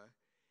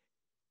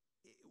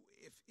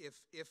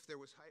 If there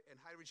was and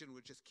hydrogen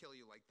would just kill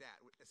you like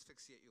that, would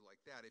asphyxiate you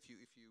like that if you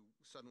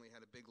suddenly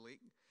had a big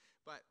leak.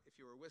 But if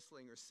you were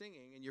whistling or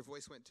singing and your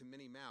voice went to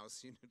Minnie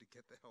Mouse, you knew to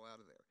get the hell out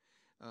of there.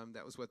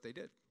 That was what they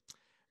did.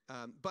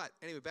 But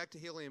anyway, back to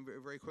helium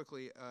very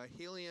quickly.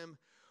 Helium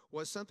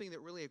was something that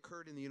really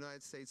occurred in the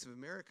United States of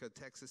America,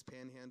 Texas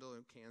Panhandle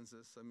and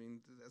Kansas. I mean,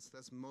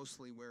 that's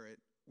mostly where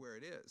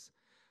it is.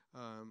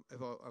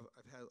 I've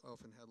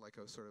often had like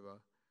a sort of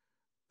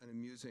an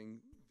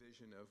amusing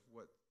vision of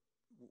what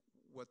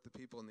the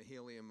people in the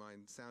helium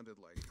mine sounded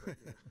like. But,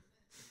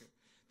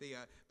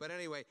 but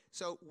anyway,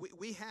 so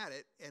we had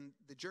it, and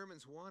the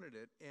Germans wanted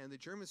it, and the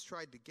Germans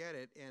tried to get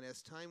it, and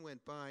as time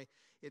went by,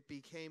 it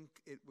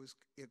was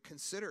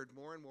considered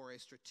more and more a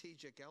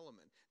strategic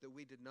element that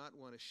we did not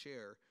want to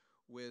share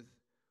with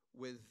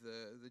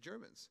the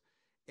Germans.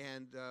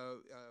 And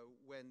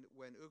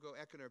when Ugo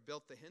Eckener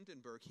built the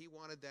Hindenburg, he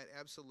wanted that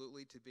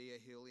absolutely to be a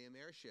helium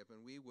airship,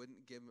 and we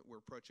wouldn't give him. We're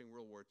approaching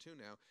World War II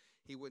now.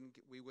 We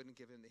wouldn't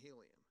give him the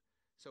helium.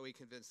 So he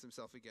convinced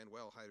himself again,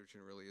 well,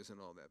 hydrogen really isn't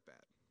all that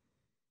bad.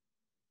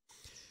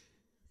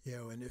 You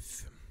know, and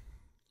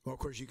well, of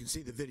course, you can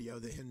see the video,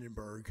 the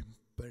Hindenburg,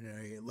 but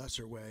in a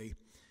lesser way,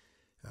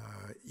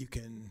 you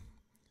can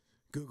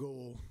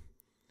Google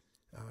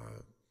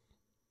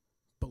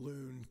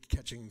balloon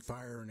catching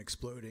fire and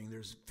exploding.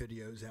 There's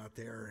videos out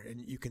there,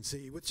 and you can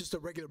see with just a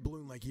regular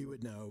balloon like you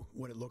would know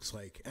what it looks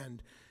like.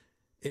 And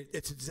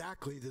it's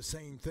exactly the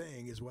same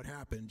thing as what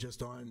happened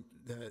just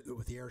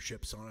with the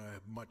airships on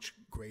a much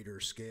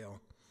greater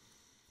scale.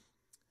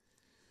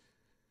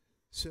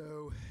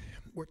 So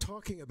we're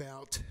talking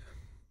about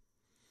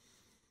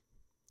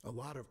a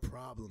lot of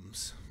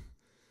problems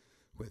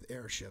with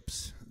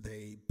airships.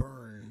 They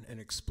burn and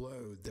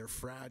explode. They're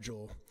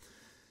fragile.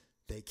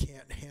 They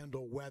can't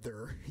handle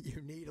weather.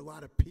 You need a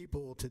lot of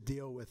people to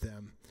deal with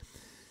them.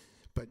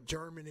 But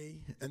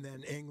Germany, and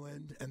then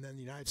England, and then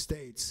the United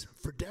States,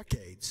 for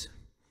decades,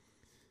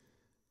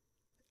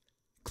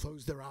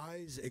 closed their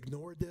eyes,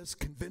 ignored this,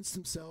 convinced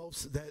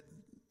themselves that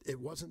it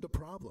wasn't a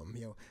problem.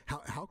 You know,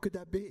 how could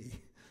that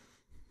be?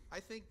 I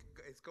think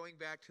it's going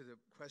back to the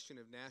question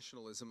of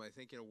nationalism. I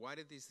think, why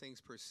did these things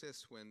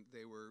persist when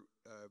they were,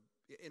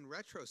 in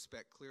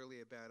retrospect,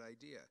 clearly a bad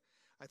idea?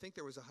 I think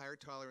there was a higher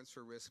tolerance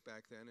for risk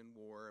back then in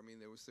war. I mean,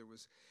 there was,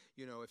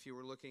 if you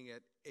were looking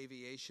at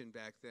aviation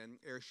back then,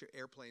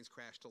 airplanes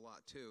crashed a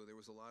lot too. There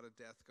was a lot of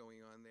death going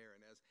on there,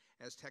 and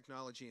as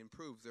technology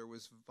improved, there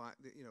was,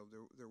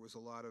 there was a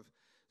lot of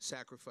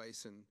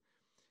sacrifice and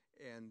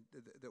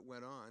that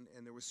went on,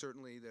 and there was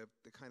certainly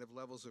the kind of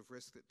levels of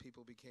risk that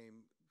people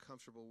became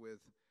comfortable with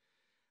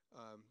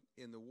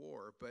in the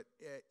war. But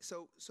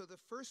so the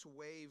first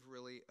wave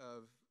really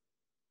of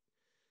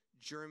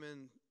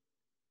German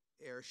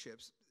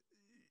airships,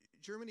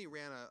 Germany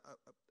ran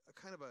a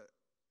kind of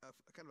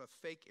a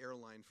fake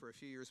airline for a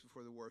few years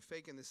before the war.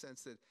 Fake in the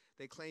sense that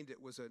they claimed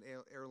it was an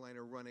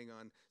airliner running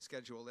on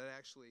schedule. That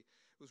actually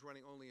was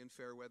running only in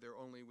fair weather,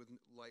 only with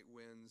light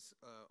winds,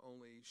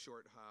 only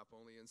short hop,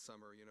 only in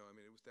summer. I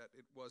mean,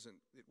 it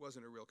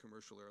wasn't a real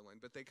commercial airline.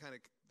 But they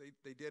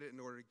did it in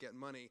order to get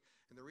money.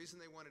 And the reason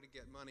they wanted to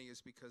get money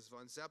is because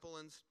von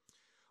Zeppelin's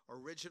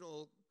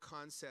original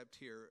concept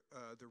here,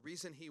 the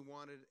reason he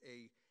wanted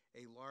a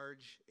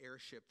large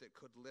airship that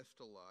could lift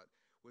a lot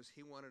was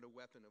he wanted a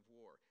weapon of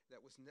war.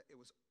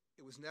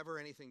 It was never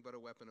anything but a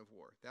weapon of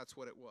war. That's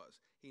what it was.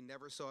 He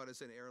never saw it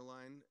as an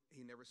airline.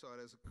 He never saw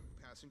it as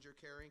a passenger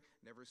carrying.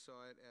 Never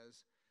saw it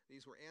as,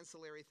 these were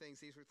ancillary things.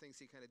 These were things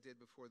he kind of did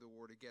before the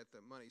war to get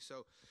the money.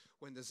 So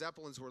when the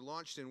Zeppelins were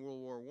launched in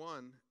World War I,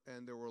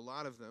 and there were a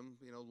lot of them,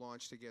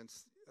 launched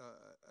against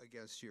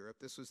Europe,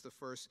 this was the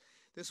first.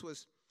 This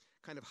was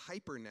kind of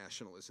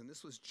hyper-nationalism.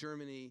 This was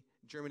Germany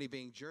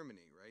being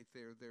Germany, right?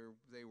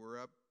 They were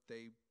up.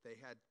 They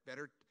had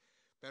better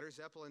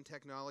Zeppelin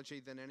technology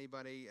than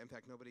anybody. In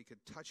fact, nobody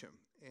could touch them,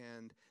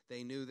 and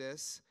they knew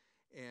this.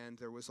 And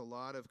there was a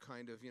lot of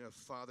kind of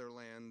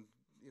fatherland.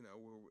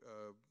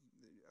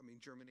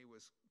 Germany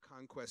was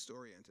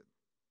conquest-oriented.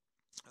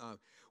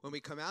 When we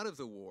come out of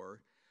the war,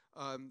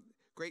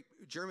 Great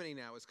Germany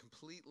now is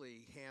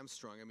completely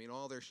hamstrung. I mean,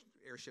 all their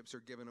airships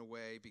are given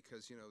away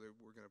because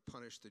we're going to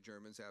punish the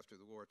Germans after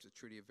the war. It's the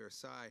Treaty of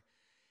Versailles,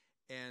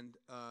 and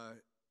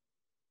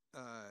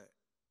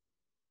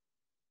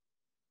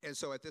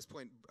so at this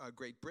point,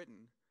 Great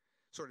Britain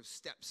sort of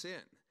steps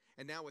in,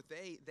 and now what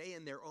they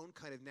in their own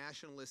kind of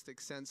nationalistic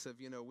sense of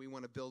we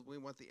want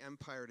the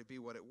empire to be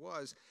what it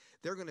was.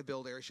 They're going to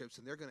build airships,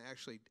 and they're going to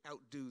actually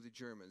outdo the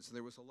Germans. And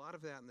there was a lot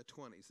of that in the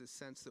 20s. This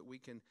sense that we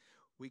can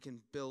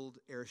build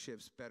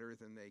airships better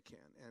than they can.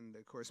 And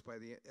of course,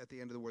 at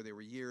the end of the war, they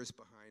were years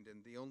behind.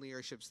 And the only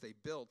airships they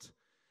built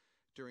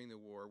during the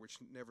war, which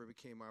never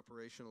became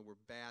operational, were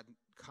bad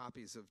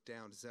copies of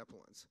downed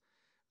Zeppelins.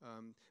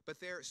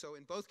 So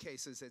in both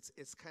cases,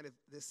 it's kind of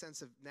this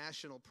sense of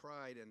national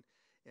pride and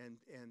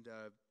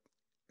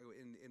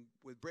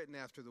with Britain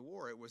after the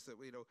war, it was that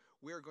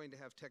we're going to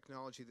have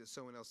technology that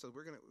someone else does.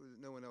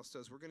 No one else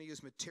does. We're going to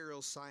use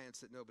material science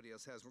that nobody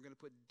else has. We're going to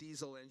put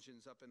diesel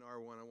engines up in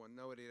R101.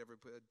 Nobody had ever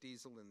put a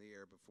diesel in the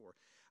air before.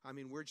 I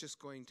mean, we're just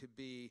going to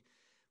be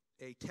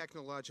a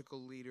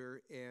technological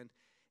leader.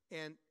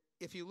 And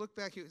if you look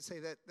back, you would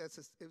say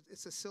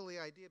it's a silly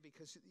idea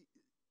because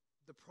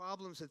the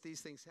problems that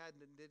these things had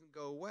didn't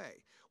go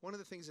away. One of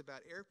the things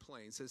about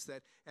airplanes is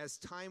that as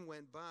time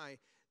went by,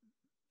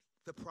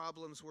 the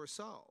problems were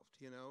solved,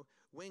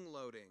 wing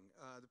loading,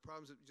 the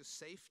problems of just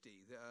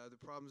safety, the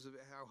problems of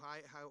how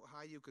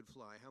high you could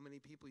fly, how many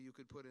people you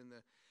could put in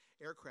the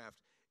aircraft.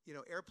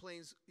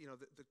 Airplanes,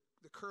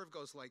 the curve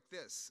goes like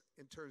this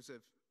in terms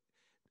of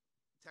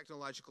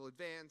technological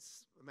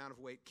advance, amount of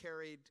weight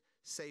carried,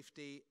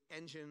 safety,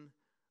 engine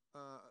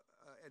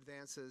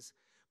advances.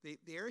 The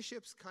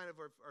airships kind of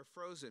are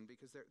frozen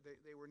because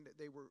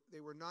they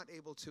were not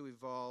able to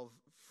evolve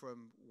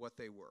from what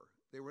they were.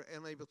 They were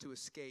unable to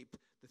escape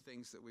the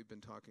things that we've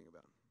been talking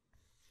about.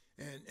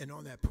 And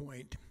on that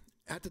point,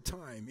 at the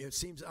time, it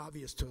seems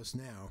obvious to us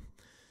now,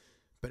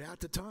 but at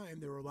the time,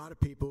 there were a lot of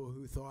people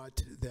who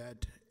thought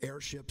that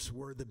airships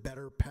were the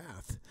better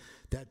path,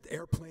 that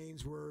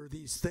airplanes were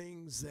these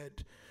things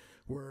that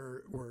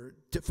were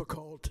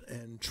difficult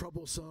and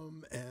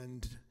troublesome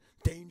and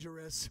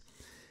dangerous,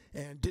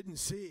 and didn't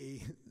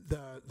see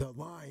the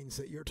lines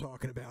that you're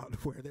talking about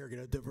where they're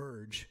going to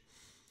diverge.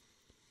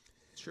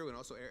 It's true, and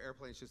also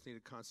airplanes just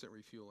needed constant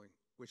refueling,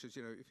 which is,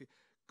 if you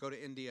go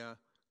to India,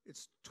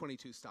 it's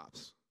 22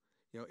 stops.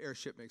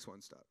 Airship makes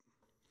one stop.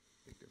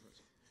 Big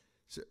difference.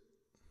 So,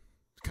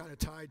 kind of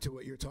tied to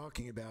what you're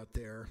talking about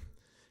there,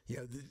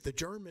 the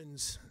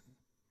Germans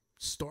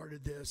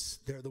started this.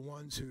 They're the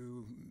ones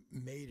who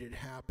made it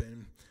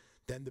happen.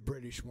 Then the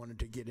British wanted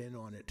to get in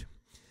on it.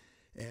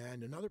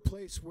 And another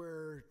place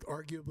where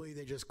arguably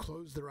they just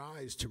closed their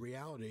eyes to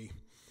reality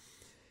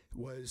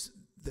was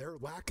their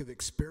lack of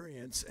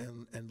experience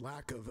and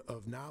lack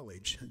of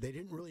knowledge. They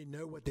didn't really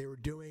know what they were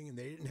doing, and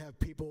they didn't have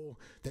people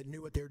that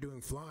knew what they were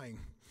doing flying.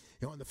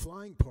 On the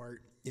flying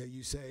part,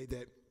 you say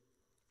that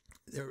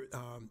there,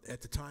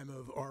 at the time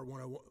of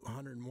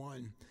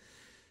R101,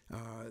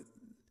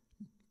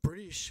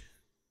 British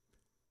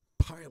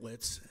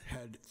pilots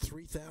had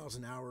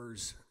 3,000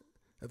 hours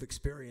of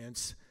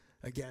experience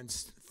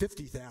against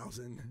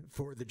 50,000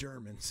 for the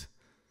Germans.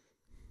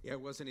 Yeah,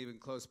 it wasn't even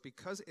close,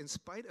 because in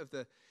spite of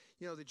the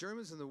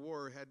Germans in the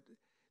war had,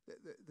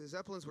 the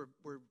Zeppelins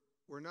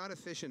were not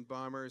efficient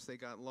bombers. They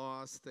got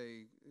lost.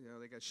 They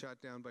got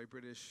shot down by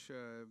British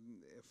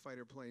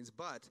fighter planes,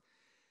 but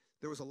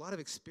there was a lot of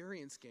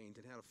experience gained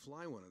in how to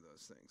fly one of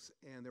those things,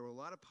 and there were a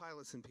lot of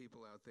pilots and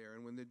people out there.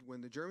 And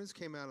when the Germans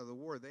came out of the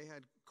war, they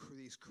had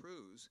these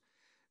crews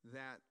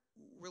that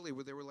really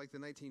they were like the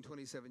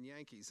 1927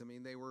 Yankees. I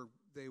mean, they were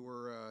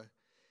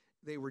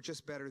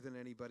just better than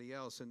anybody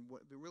else. And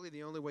really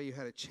the only way you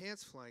had a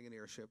chance flying an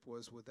airship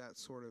was with that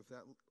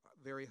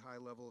very high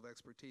level of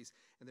expertise.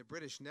 And the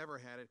British never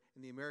had it,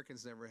 and the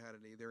Americans never had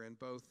it either, and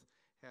both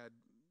had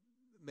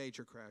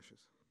major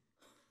crashes.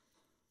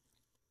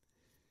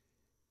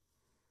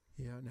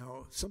 Yeah,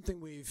 now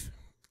something we've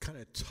kind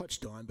of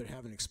touched on but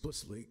haven't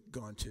explicitly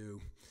gone to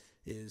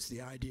is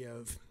the idea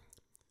of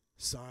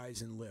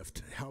size and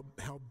lift. How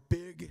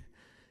big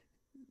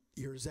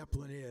your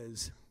Zeppelin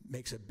is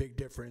makes a big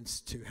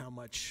difference to how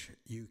much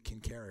you can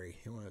carry.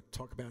 You want to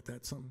talk about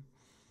that some?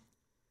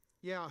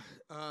 Yeah.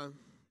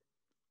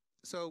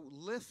 So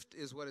lift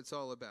is what it's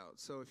all about.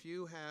 So if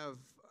you have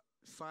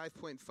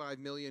 5.5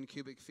 million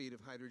cubic feet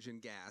of hydrogen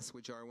gas,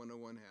 which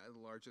R101 had, the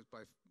largest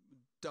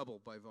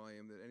double by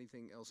volume that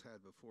anything else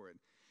had before it,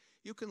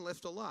 you can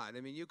lift a lot.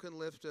 I mean, you can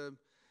lift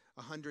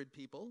 100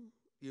 people.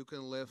 You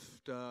can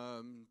lift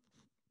a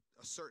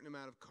certain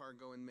amount of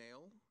cargo and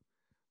mail.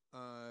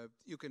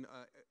 You can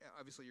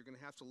obviously you're going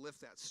to have to lift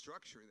that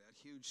structure, that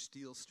huge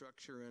steel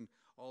structure, and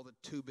all the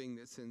tubing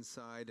that's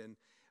inside. And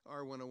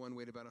R101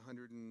 weighed about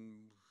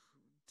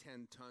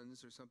 110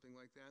 tons or something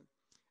like that,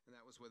 and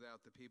that was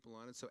without the people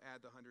on it. So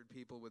add the 100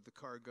 people with the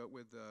cargo,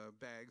 with the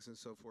bags and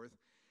so forth.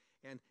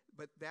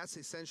 But that's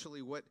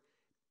essentially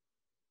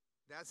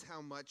that's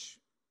how much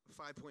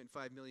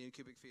 5.5 million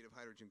cubic feet of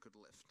hydrogen could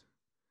lift.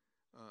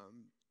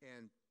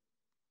 And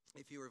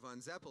if you were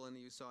von Zeppelin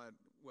and you saw it,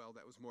 well,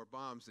 that was more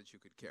bombs that you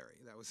could carry.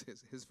 That was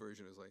his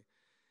version. Is like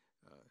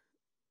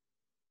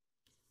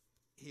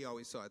he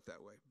always saw it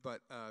that way.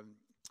 But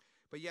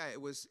yeah,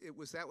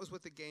 that was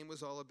what the game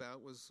was all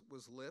about, was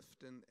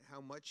lift and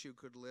how much you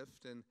could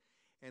lift. And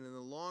in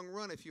the long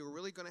run, if you were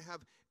really going to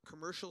have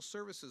commercial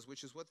services,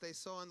 which is what they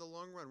saw in the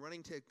long run,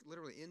 running to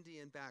literally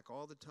India and back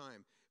all the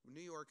time,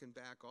 New York and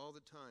back all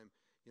the time,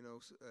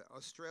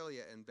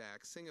 Australia and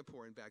back,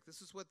 Singapore and back.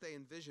 This is what they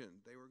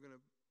envisioned. They were going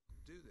to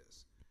do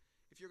this.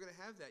 If you're going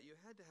to have that, you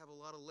had to have a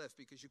lot of lift,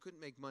 because you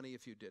couldn't make money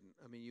if you didn't.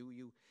 I mean,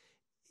 you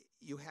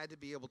had to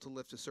be able to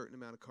lift a certain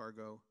amount of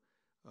cargo,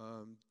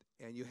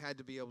 and you had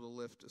to be able to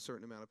lift a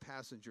certain amount of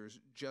passengers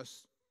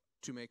just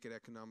to make it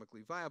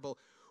economically viable,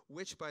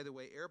 which, by the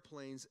way,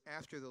 airplanes,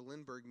 after the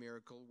Hindenburg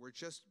miracle, were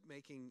just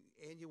making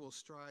annual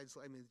strides.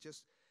 I mean,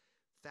 just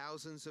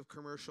thousands of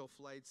commercial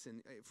flights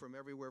from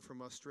everywhere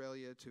from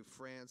Australia to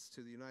France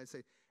to the United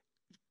States.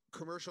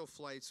 Commercial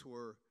flights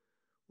were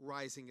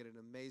rising at an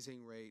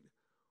amazing rate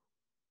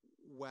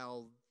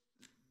while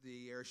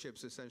the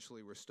airships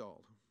essentially were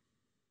stalled.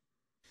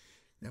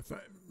 Now, if I'm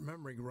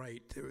remembering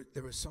right,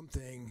 there was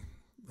something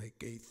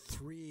like a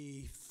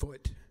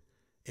 3-foot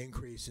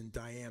increase in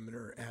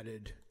diameter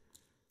added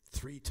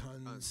 3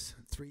 tons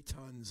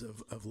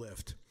of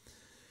lift.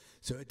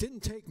 So it didn't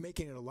take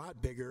making it a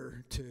lot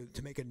bigger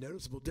to make a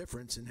noticeable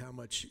difference in how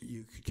much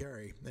you could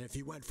carry. And if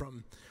you went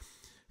from,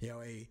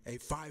 a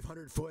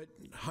 500-foot,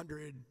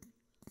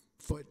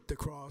 100-foot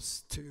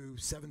across to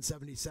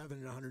 777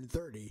 and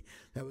 130,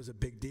 that was a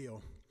big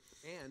deal.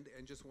 And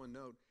just one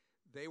note,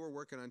 they were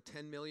working on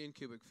 10 million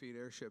cubic feet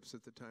airships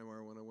at the time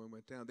R101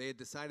 went down. They had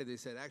decided, they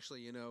said,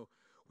 actually,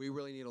 we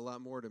really need a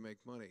lot more to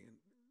make money. And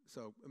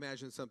so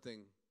imagine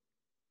something,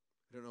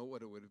 I don't know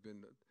what it would have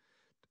been,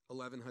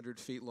 1,100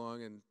 feet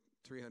long and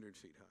 300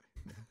 feet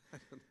high. I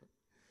don't know.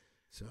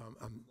 So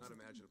I'm not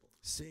imaginable.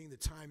 Seeing the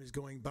time is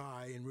going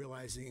by and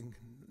realizing,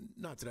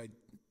 not that I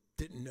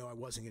didn't know I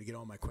wasn't going to get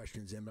all my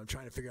questions in, but I'm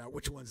trying to figure out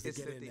which ones to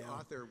get in now. The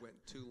author went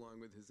too long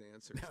with his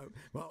answers. No,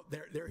 well,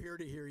 they're here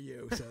to hear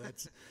you, so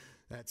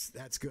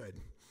that's good.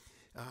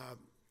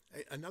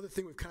 Another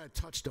thing we've kind of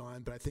touched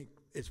on, but I think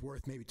it's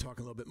worth maybe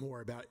talking a little bit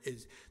more about,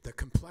 is the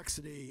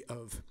complexity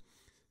of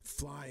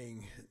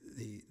flying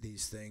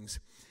these things.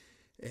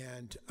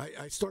 And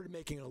I started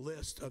making a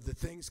list of the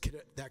things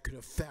that could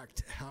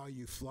affect how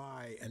you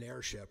fly an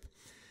airship.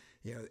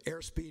 You know,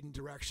 airspeed and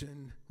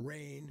direction,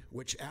 rain,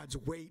 which adds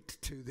weight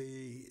to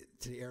the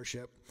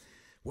airship,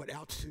 what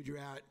altitude you're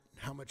at,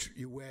 how much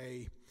you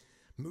weigh,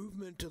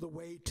 movement of the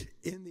weight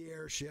in the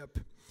airship,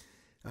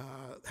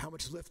 how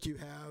much lift you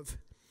have.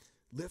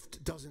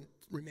 Lift doesn't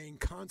remain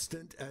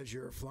constant as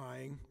you're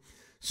flying.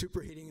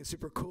 Superheating and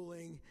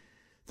supercooling,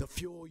 the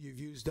fuel you've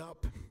used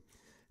up,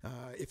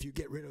 if you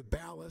get rid of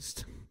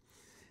ballast.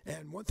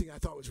 And one thing I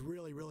thought was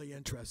really, really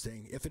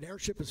interesting, if an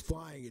airship is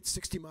flying at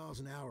 60 miles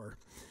an hour,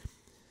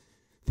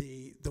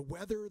 the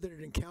weather that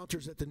it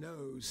encounters at the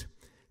nose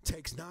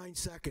takes 9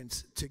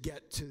 seconds to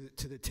get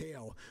to the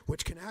tail,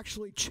 which can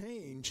actually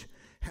change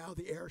how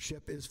the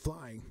airship is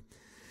flying.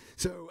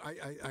 So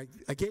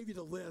I gave you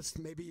the list.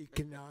 Maybe you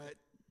can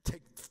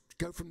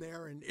go from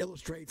there and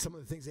illustrate some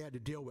of the things they had to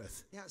deal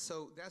with. Yeah,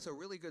 so that's a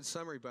really good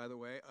summary, by the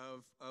way,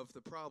 of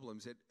the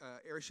problems.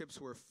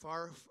 Airships were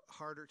far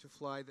harder to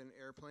fly than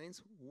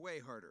airplanes, way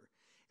harder,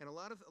 and a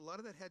lot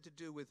of that had to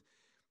do with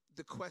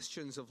the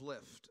questions of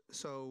lift.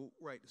 So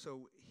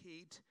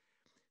heat.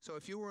 So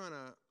if you were on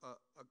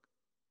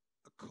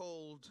a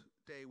cold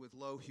day with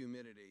low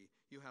humidity,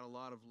 you had a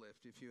lot of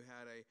lift. If you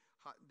had a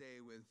hot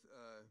day with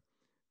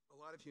a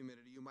lot of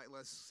humidity, you might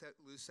lose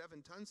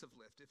 7 tons of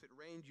lift. If it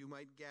rained, you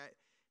might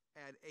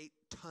add 8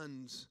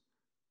 tons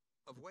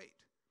of weight.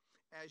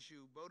 As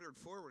you motored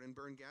forward and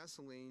burned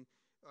gasoline,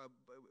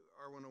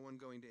 R101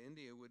 going to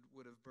India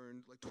would have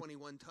burned like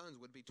 21 tons,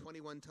 would be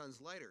 21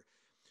 tons lighter.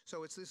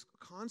 So it's this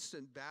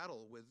constant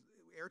battle with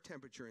air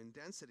temperature and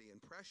density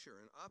and pressure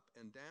and up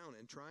and down,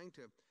 and trying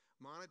to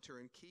monitor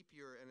and keep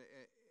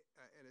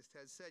and as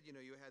Ted said, you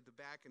had the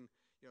back, and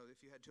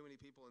if you had too many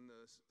people in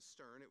the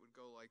stern, it would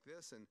go like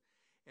this, and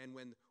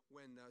when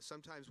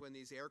sometimes when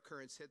these air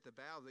currents hit the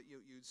bow, that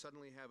you'd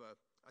suddenly have a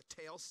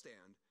tail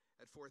stand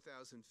at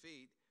 4,000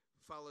 feet,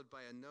 followed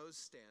by a nose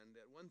stand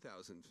at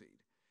 1,000 feet.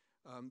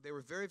 They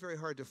were very, very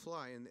hard to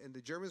fly, and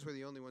the Germans were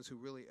the only ones who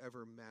really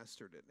ever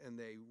mastered it, and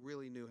they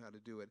really knew how to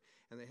do it,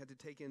 and they had to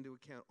take into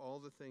account all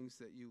the things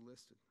that you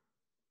listed.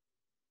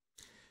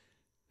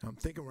 I'm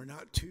thinking we're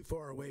not too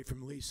far away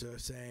from Lisa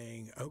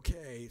saying,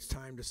 okay, it's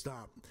time to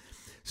stop.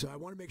 So I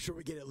want to make sure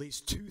we get at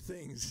least 2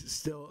 things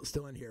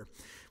still in here.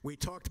 We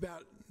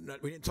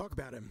didn't talk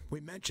about him.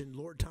 We mentioned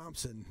Lord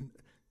Thompson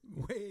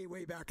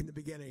way back in the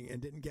beginning and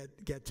didn't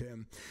get to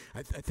him.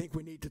 I think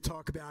we need to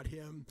talk about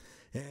him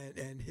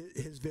and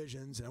his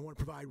visions. And I want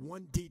to provide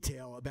one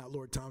detail about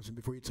Lord Thompson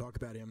before you talk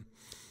about him.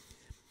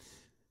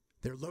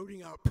 They're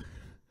loading up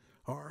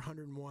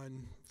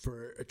R101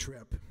 for a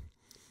trip.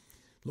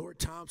 Lord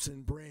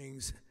Thompson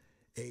brings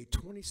a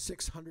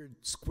 2,600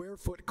 square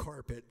foot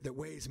carpet that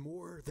weighs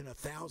more than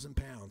 1,000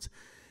 pounds.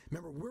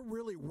 Remember, we're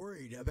really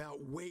worried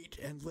about weight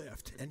and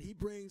lift, and he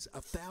brings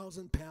a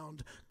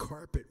 1,000-pound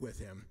carpet with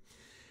him.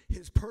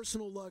 His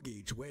personal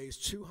luggage weighs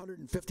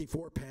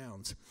 254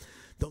 pounds.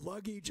 The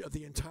luggage of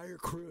the entire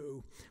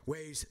crew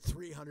weighs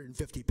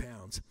 350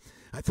 pounds.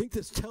 I think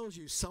this tells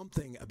you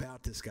something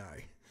about this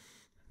guy.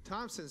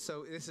 Thompson,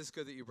 so this is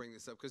good that you bring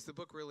this up, because the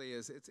book really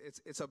is,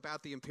 it's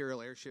about the Imperial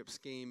Airship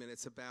scheme, and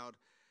it's about,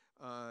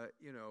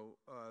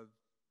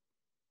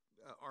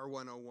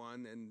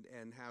 R101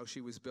 and how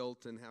she was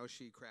built and how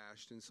she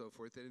crashed and so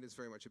forth, and it is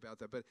very much about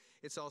that. But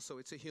it's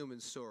a human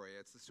story.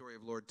 It's the story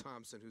of Lord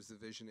Thompson, who's the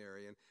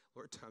visionary, and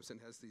Lord Thompson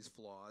has these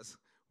flaws,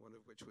 one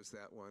of which was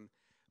that one.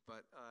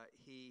 But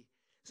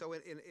so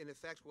in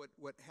effect,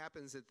 what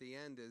happens at the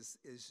end is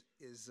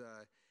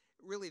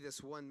really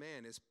this one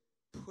man is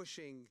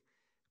pushing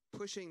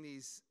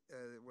these,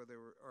 whether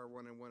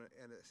R101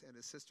 and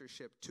a sister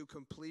ship, to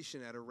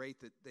completion at a rate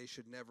that they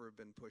should never have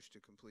been pushed to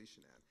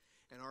completion at.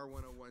 And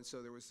R101,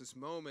 so there was this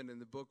moment in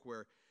the book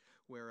where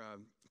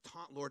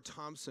Lord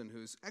Thompson,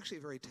 who's actually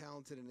a very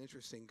talented and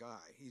interesting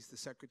guy, he's the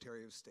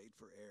Secretary of State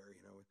for Air,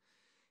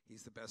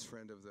 he's the best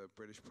friend of the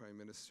British Prime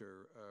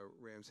Minister,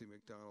 Ramsay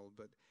MacDonald,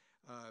 but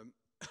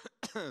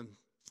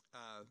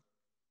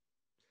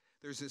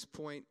there's this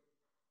point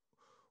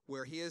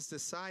where he has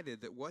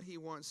decided that what he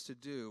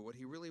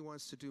really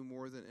wants to do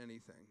more than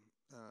anything.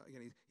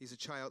 Again, he's a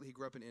child. He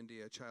grew up in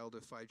India, a child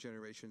of 5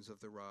 generations of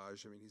the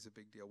Raj. I mean, he's a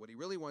big deal. What he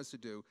really wants to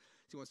do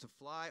is he wants to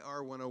fly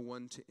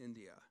R101 to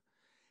India,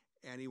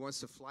 and he wants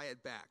to fly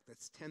it back.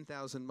 That's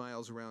 10,000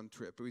 miles round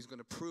trip. But he's going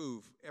to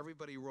prove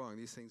everybody wrong.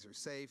 These things are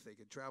safe. They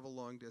could travel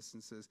long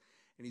distances,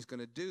 and he's going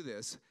to do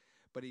this.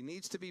 But he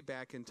needs to be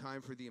back in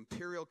time for the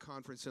Imperial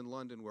Conference in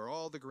London, where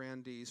all the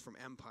grandees from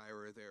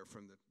empire are there,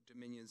 from the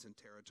dominions and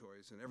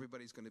territories, and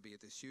everybody's going to be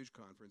at this huge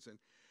conference. And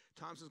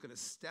Thompson's going to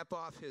step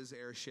off his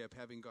airship,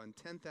 having gone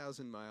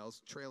 10,000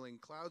 miles, trailing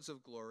clouds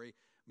of glory,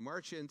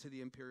 march into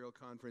the Imperial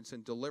Conference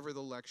and deliver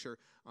the lecture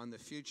on the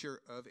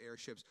future of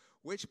airships,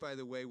 which, by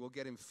the way, will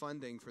get him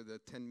funding for the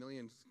 10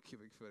 million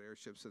cubic foot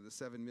airships or the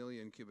 7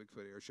 million cubic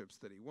foot airships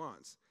that he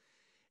wants.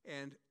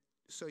 And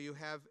so you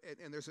have,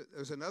 and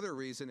there's another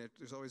reason.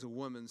 There's always a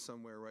woman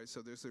somewhere, right?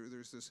 So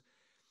there's this.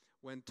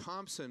 When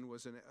Thompson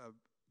was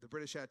the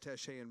British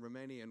attaché in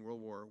Romania in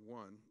World War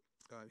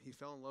I, he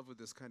fell in love with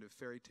this kind of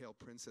fairy tale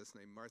princess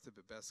named Martha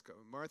Bibesco.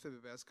 Martha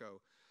Bibesco,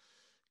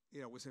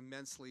 was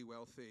immensely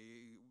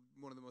wealthy,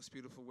 one of the most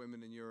beautiful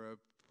women in Europe.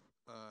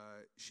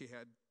 She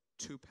had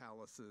 2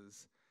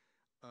 palaces.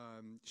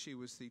 She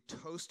was the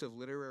toast of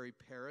literary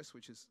Paris,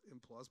 which is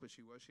implausible, but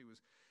she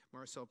was.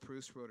 Marcel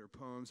Proust wrote her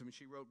poems. I mean,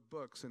 she wrote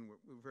books, and were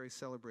very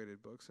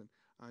celebrated books, and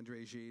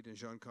André Gide and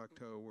Jean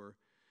Cocteau were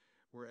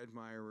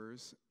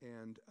admirers.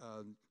 And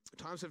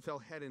Thompson fell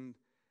head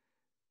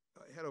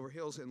over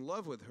heels in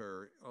love with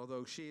her,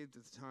 although she, at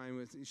the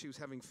time, she was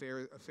having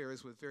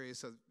affairs with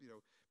various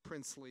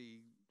princely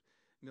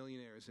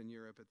millionaires in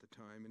Europe at the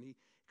time. And he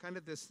kind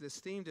of, this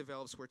theme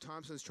develops where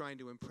Thompson's trying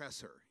to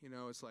impress her.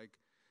 It's like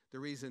the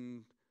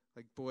reason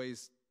like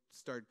boys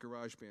start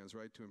garage bands,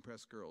 right, to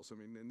impress girls. I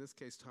mean, in this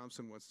case,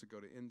 Thompson wants to go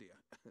to India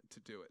to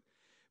do it.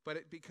 But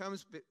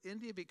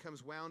India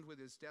becomes wound with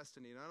his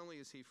destiny. Not only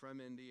is he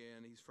from India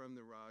and he's from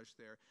the Raj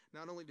there,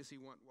 not only does he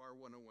want War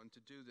 101 to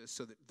do this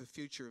so that the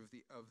future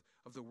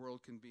of the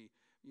world can be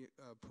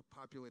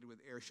populated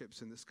with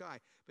airships in the sky,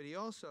 but he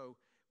also,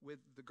 with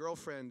the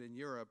girlfriend in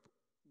Europe,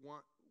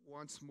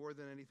 wants more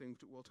than anything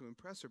to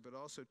impress her, but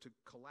also to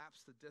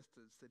collapse the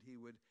distance that he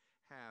would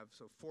have.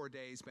 So 4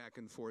 days back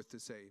and forth to,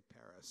 say,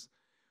 Paris,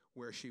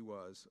 where she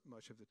was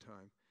much of the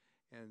time.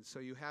 And so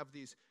you have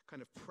these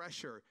kind of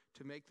pressure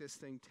to make this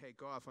thing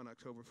take off on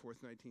October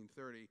 4th,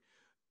 1930,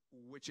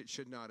 which it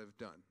should not have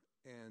done.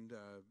 And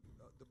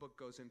the book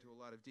goes into a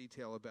lot of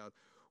detail about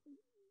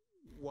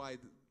why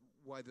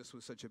this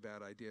was such a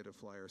bad idea to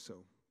fly her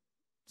so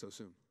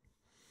soon.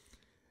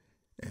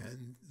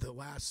 And the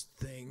last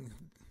thing,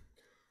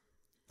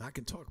 I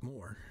can talk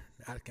more.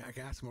 I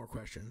can ask more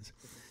questions.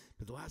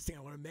 But the last thing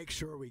I want to make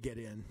sure we get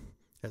in,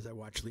 as I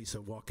watch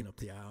Lisa walking up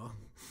the aisle.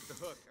 The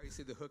hook. You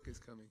see the hook is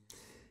coming.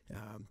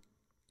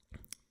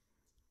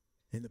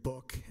 In the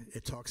book,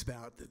 it talks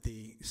about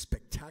the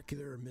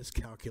spectacular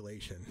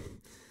miscalculation.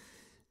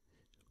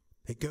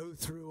 They go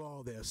through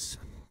all this,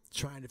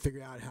 trying to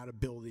figure out how to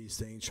build these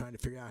things, trying to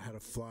figure out how to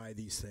fly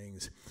these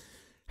things.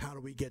 How do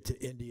we get to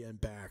India and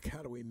back?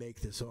 How do we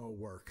make this all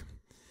work?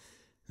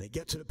 They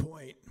get to the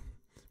point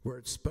where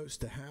it's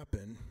supposed to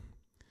happen,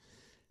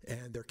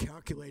 and they're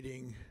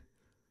calculating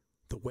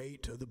the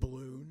weight of the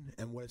balloon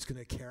and what it's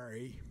going to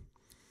carry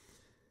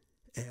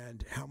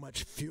and how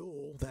much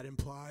fuel that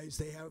implies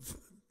they have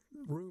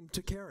room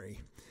to carry.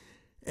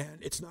 And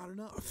it's not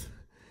enough.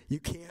 You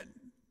can't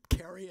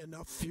carry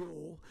enough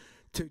fuel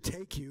to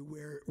take you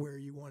where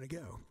you want to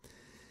go.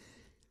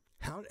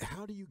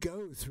 How do you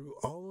go through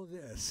all of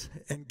this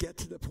and get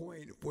to the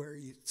point where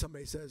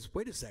somebody says,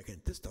 wait a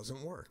second, this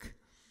doesn't work?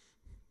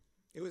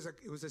 It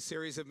was a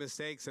series of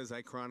mistakes, as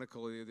I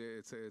chronicle.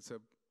 It's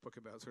a book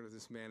about sort of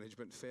this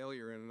management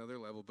failure at another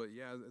level. But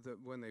yeah,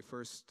 when they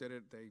first did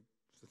it,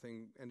 the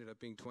thing ended up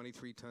being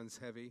 23 tons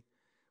heavy,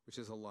 which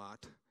is a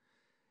lot.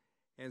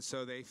 And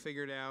so they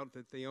figured out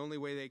that the only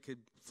way they could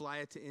fly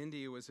it to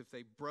India was if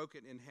they broke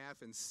it in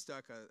half and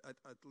stuck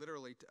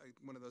literally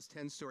one of those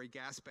 10-story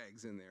gas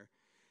bags in there,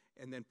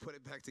 and then put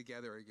it back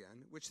together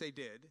again, which they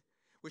did,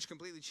 which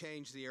completely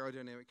changed the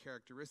aerodynamic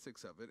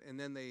characteristics of it. And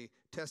then they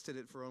tested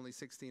it for only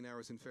 16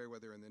 hours in fair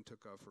weather and then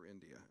took off for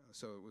India.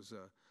 So it was,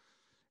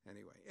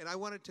 anyway. And I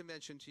wanted to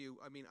mention to you,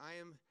 I mean,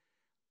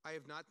 I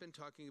have not been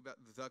talking about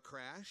the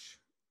crash,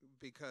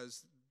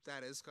 because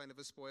that is kind of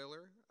a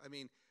spoiler. I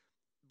mean,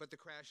 but the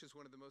crash is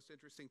one of the most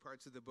interesting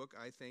parts of the book,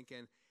 I think,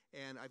 and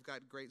I've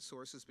got great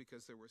sources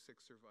because there were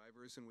 6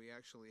 survivors, and we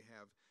actually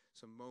have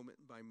some moment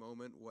by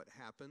moment what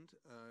happened.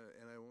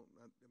 And I mean,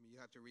 you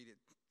have to read it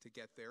to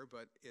get there,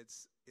 but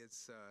it's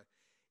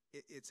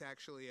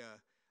actually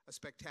a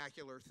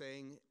spectacular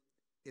thing.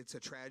 It's a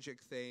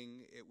tragic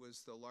thing. It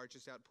was the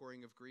largest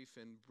outpouring of grief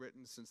in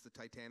Britain since the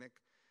Titanic.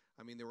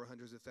 I mean, there were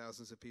hundreds of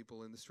thousands of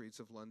people in the streets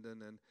of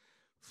London, and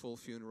full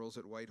funerals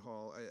at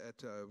Whitehall,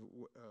 at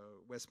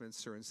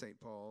Westminster and St.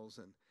 Paul's,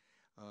 and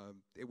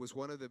it was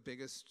one of the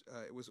biggest.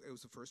 It was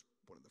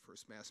one of the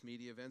first mass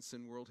media events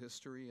in world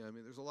history. I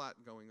mean, there's a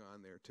lot going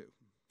on there too.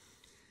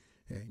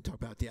 And you talk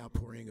about the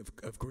outpouring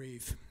of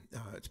grief.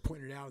 It's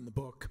pointed out in the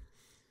book.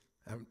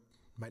 I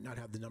might not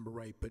have the number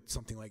right, but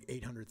something like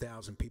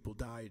 800,000 people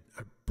died.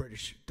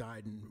 British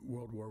died in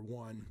World War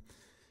I,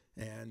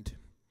 and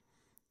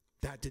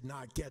that did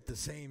not get the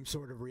same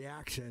sort of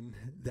reaction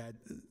that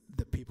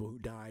the people who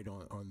died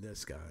on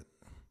this got.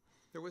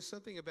 There was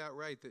something about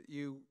that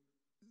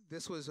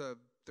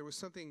there was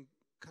something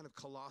kind of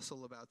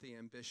colossal about the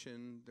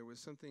ambition. There was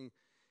something,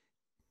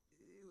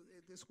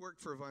 this worked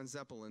for von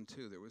Zeppelin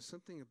too. There was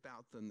something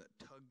about them that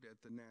tugged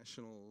at the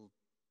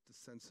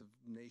sense of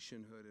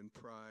nationhood and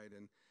pride,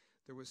 and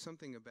there was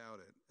something about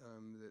it.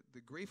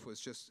 The grief was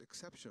just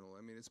exceptional.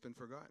 I mean, it's been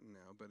forgotten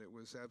now, but it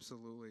was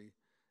absolutely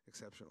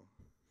exceptional.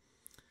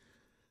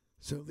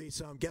 So,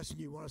 Lisa, I'm guessing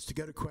you want us to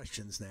go to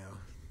questions now. Yeah,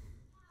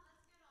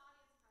 let's go to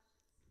audience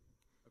questions.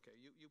 Okay,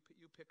 you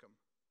pick them.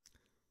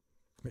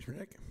 Commissioner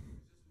Nick? Is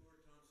this more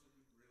Thompson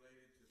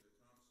related to the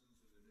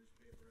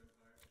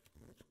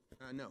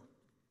No.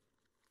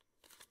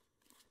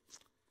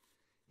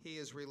 He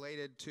is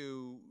related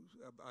to,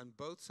 on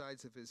both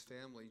sides of his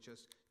family,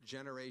 just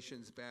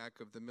generations back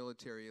of the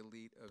military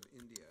elite of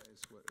India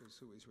is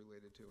who he's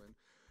related to. And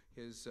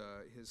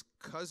his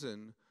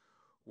cousin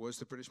was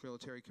the British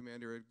military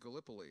commander at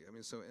Gallipoli. I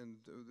mean, so, and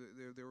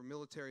they were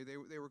military. They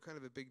were kind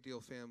of a big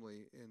deal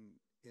family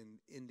in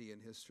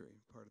Indian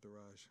history, part of the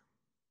Raj.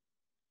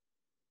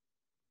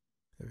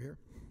 Over here.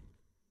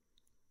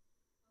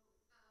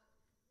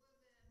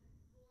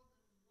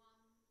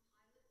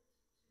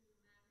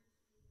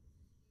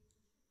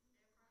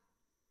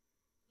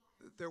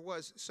 There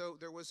was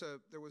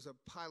a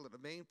pilot, a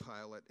main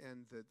pilot,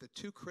 and the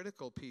two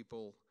critical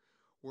people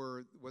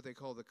were what they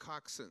call the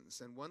coxswains,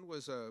 and one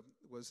was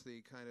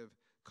the kind of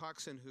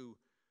coxswain who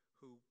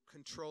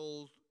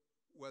controlled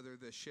whether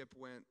the ship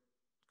went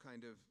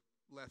kind of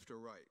left or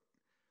right.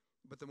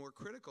 But the more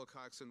critical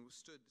coxswain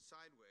stood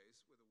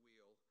sideways with a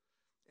wheel,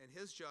 and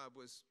his job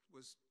was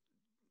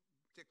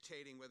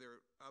dictating whether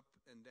up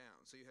and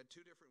down. So you had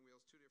two different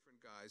wheels, two different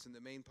guys, and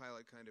the main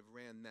pilot kind of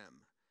ran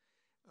them.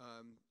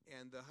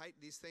 And the height,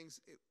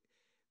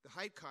 the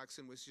height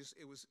coxswain was just,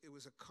 it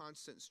was a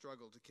constant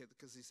struggle to get,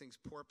 because these things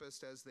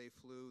porpoised as they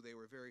flew. They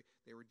were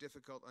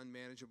difficult,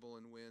 unmanageable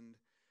in wind.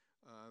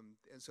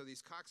 And so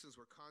these coxswains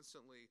were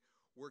constantly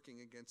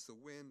working against the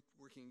wind,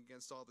 working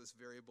against all this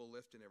variable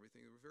lift and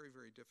everything. They were very,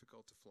 very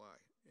difficult to fly.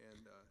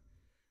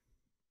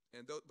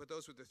 But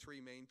those were the three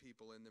main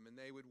people in them, and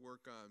they would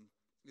work on,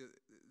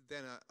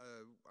 then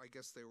I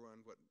guess they were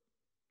on,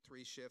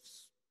 3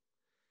 shifts?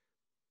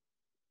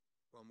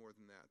 Well, more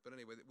than that. But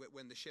anyway,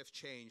 when the shift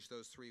changed,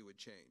 those 3 would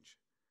change.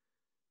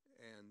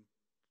 And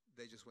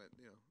they just went,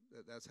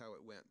 that's how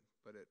it went.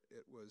 But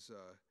it was,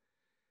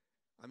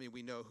 I mean,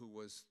 we know who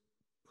was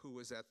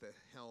at the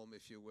helm,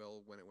 if you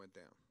will, when it went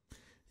down.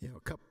 A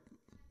couple.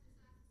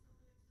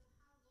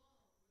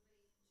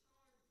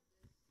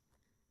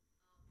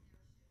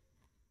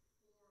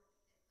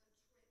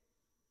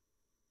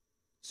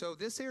 So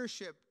this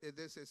airship,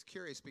 this is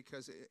curious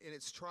because in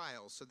its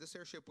trials, so this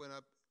airship went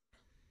up.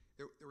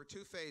 There were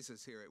 2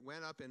 phases here. It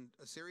went up in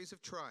a series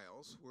of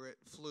trials where it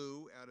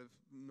flew out of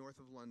north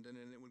of London,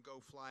 and it would go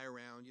fly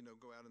around,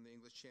 go out in the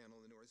English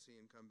Channel in the North Sea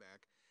and come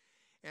back.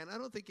 And I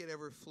don't think it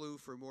ever flew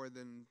for more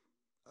than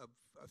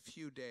a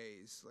few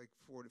days, like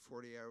 40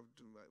 hours.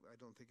 I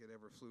don't think it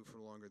ever flew for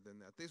longer than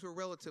that. These were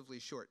relatively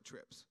short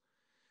trips.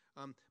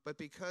 But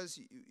because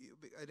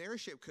an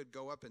airship could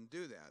go up and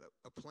do that,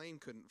 a plane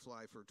couldn't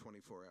fly for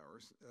 24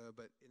 hours.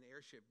 But an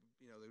airship,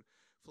 they'd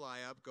fly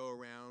up, go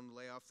around,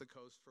 lay off the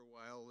coast for a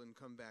while, and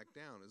come back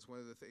down. Is one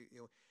of the things.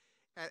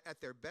 At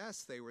their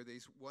best, they were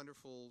these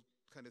wonderful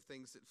kind of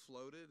things that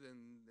floated,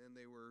 and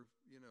they were,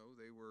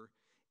 they were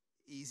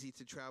easy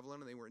to travel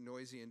on, and they weren't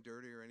noisy and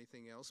dirty or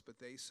anything else. But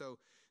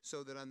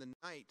so that on the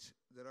night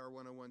that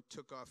R101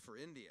 took off for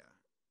India,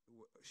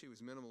 she was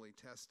minimally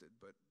tested,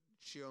 but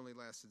she only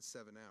lasted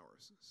 7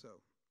 hours. So,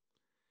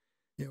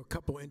 a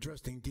couple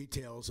interesting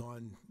details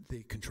on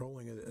the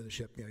controlling of the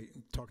ship. You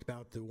talked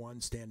about the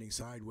one standing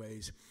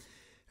sideways.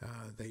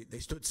 They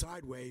stood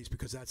sideways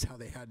because that's how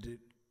they had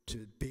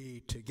to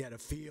be to get a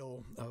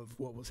feel of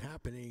what was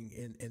happening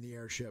in the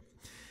airship.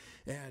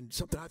 And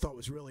something I thought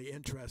was really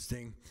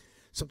interesting,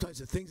 sometimes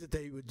the things that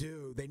they would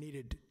do, they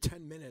needed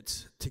 10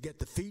 minutes to get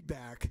the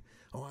feedback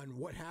on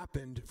what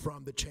happened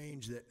from the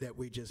change that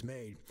we just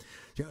made.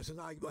 So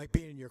not like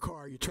being in your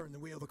car, you turn the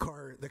wheel, the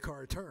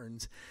car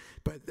turns,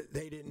 but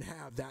they didn't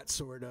have that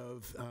sort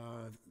of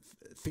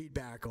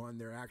feedback on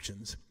their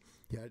actions.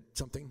 You had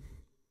something?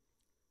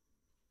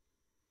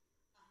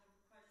 I have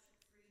a question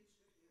for each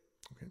of you.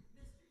 Okay.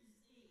 Mr.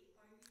 Z,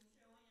 are you Joanne's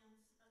husband?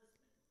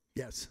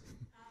 Yes.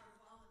 Our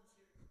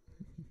volunteer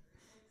coordinator.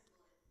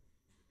 Excellent.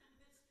 And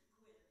Mr.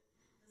 Gwynne,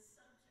 the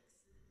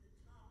subjects and the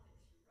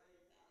topics you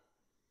write about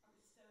are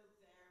so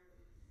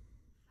varied.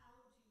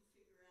 How do you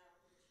figure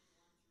out what you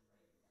want to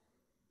write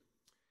about?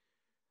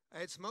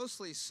 it's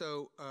mostly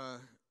so.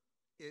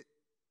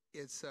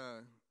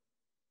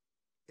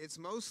 It's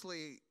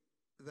mostly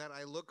that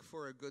I look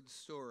for a good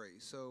story.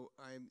 So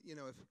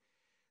if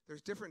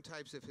there's different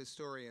types of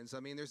historians. I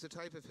mean, there's a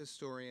type of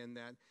historian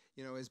that,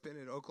 has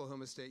been at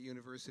Oklahoma State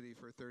University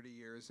for 30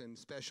 years and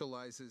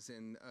specializes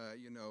in,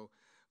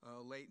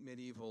 late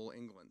medieval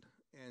England.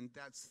 And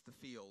that's the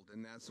field,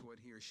 and that's what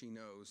he or she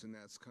knows, and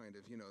that's kind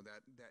of,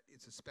 that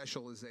it's a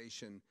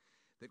specialization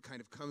that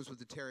kind of comes with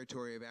the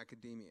territory of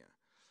academia.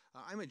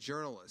 I'm a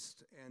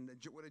journalist, and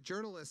what a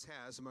journalist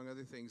has, among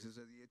other things, is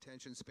the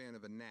attention span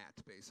of a gnat,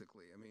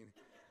 basically. I mean,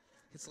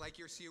 it's like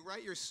you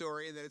write your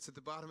story, and then it's at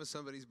the bottom of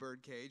somebody's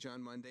bird cage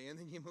on Monday, and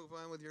then you move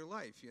on with your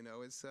life.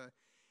 It's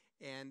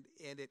and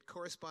it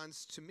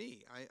corresponds to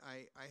me.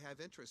 I have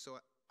interest. So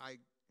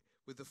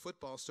with the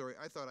football story,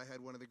 I thought I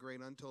had one of the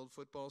great untold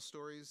football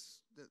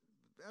stories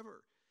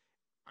ever.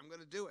 I'm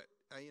going to do it.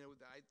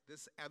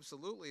 This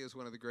absolutely is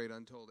one of the great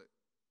untold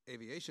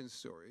aviation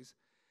stories.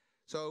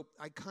 So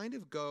I kind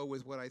of go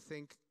with what I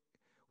think,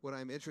 what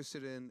I'm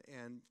interested in,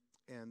 and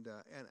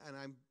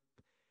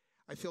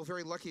I feel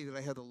very lucky that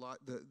I had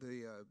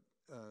the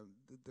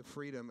the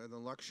freedom and the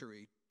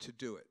luxury to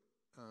do it.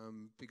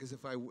 Because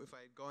if I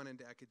had gone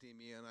into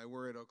academia and I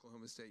were at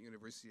Oklahoma State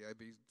University, I'd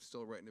be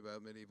still writing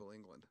about medieval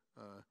England.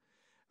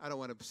 I don't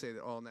want to say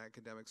that all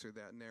academics are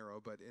that narrow,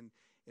 but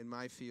in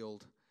my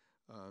field,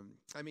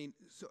 I mean,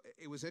 so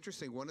it was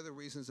interesting. One of the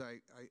reasons I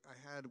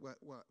had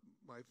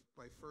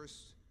my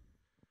first,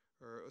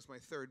 or it was my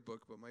third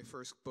book, but my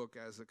first book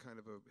as a kind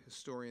of a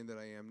historian that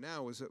I am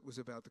now was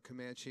about the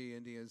Comanche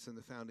Indians and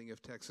the founding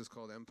of Texas,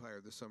 called Empire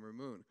of the Summer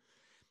Moon.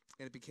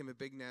 And it became a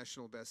big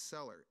national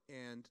bestseller,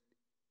 and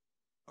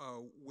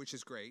which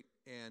is great.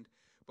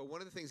 But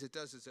one of the things it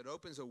does is it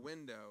opens a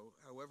window,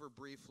 however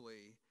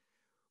briefly,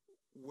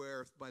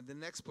 where by the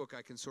next book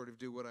I can sort of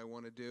do what I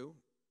want to do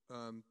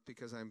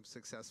because I'm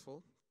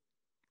successful.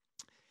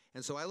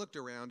 And so I looked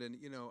around, and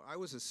I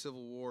was a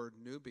Civil War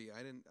newbie.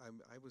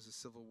 I was a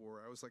Civil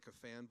War. I was like a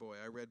fanboy.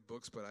 I read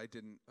books, but I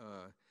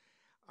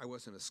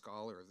wasn't a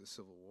scholar of the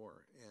Civil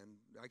War. And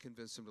I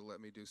convinced him to let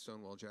me do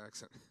Stonewall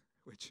Jackson,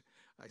 which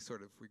I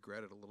sort of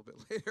regretted a little bit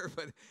later,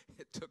 but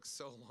it took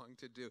so long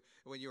to do.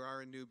 When you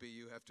are a newbie,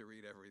 you have to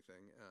read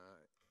everything.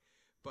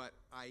 But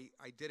I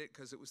did it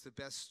because it was the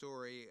best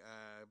story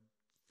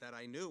that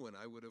I knew, and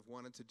I would have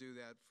wanted to do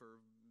that for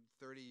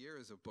 30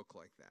 years, a book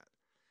like that.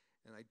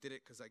 And I did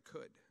it because I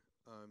could.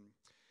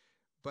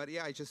 But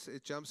yeah,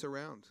 it jumps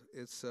around.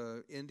 It's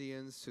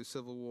Indians to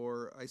Civil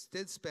War. I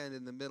did spend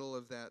in the middle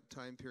of that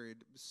time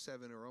period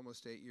 7 or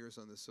almost 8 years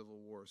on the Civil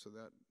War, so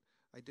that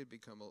I did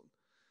become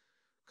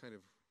kind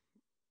of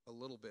a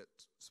little bit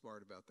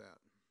smart about that.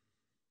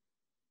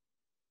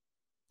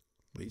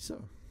 Lisa.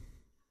 We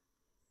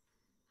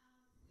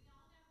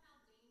all know how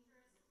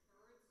dangerous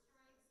bird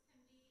strikes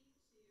can be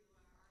to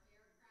our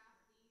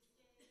aircraft these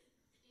days.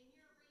 In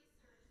your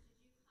research,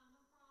 did you come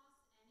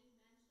across any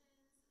mentions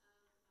of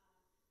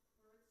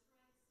bird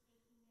strikes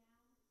taking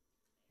down?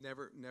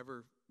 Never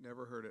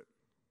heard it.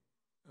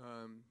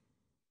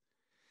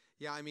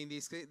 Yeah, I mean,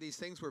 these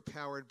things were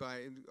powered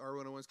by, in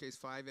R101's case,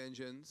 5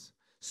 engines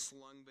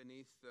slung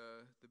beneath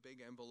the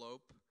big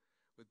envelope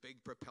with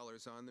big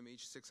propellers on them,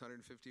 each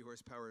 650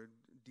 horsepower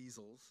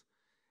diesels.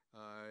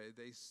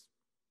 They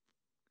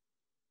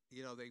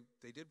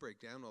did break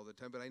down all the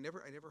time, but I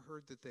never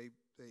heard that they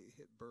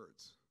hit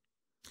birds.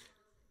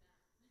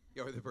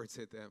 Yeah, or the birds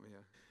hit them,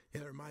 yeah.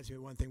 Yeah, it reminds me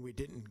of one thing we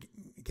didn't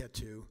get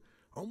to.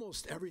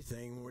 Almost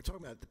everything, when we're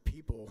talking about the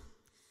people,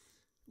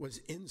 was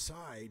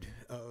inside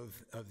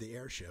of the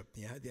airship.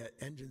 You had the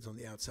engines on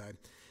the outside,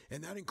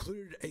 and that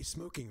included a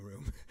smoking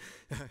room.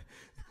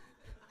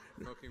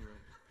 Smoking room.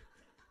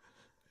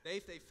 They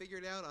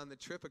figured out on the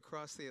trip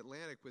across the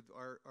Atlantic with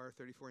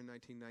R-34 in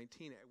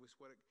 1919, it was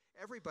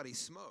everybody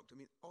smoked. I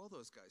mean, all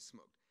those guys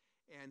smoked.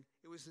 And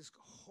it was this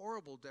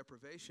horrible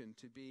deprivation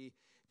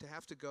to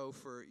have to go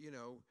for,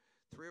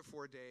 3 or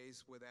 4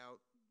 days without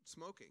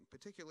smoking,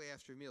 particularly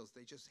after meals.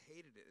 They just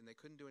hated it, and they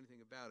couldn't do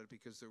anything about it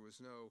because there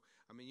was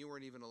you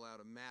weren't even allowed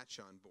a match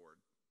on board.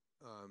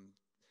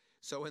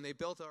 So when they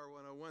built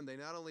R101, they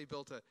not only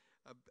built a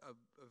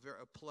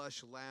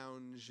plush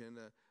lounge and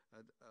a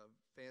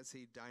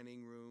fancy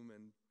dining room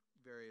and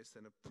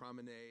a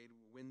promenade,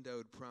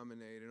 windowed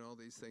promenade, and all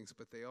these things,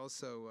 but they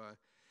also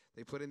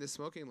they put in the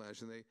smoking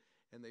lounge, and they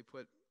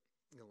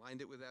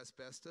lined it with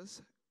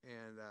asbestos,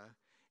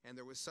 and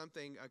there was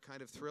something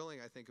kind of thrilling,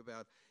 I think,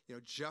 about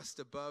just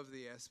above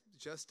the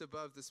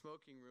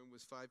smoking room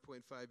was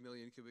 5.5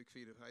 million cubic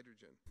feet of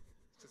hydrogen,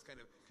 just kind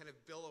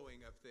of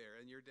billowing up there,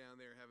 and you're down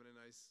there having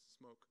a nice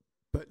smoke.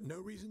 But no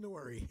reason to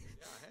worry.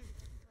 Yeah, hey.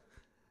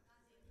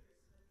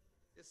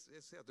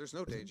 Yeah, there's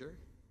no danger.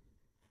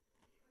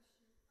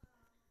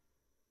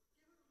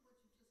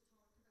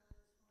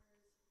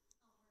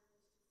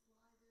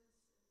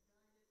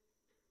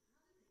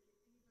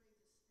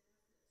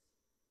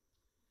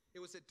 It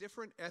was a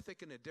different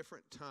ethic and a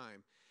different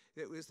time.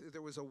 There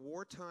was a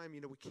wartime, we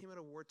came out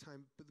of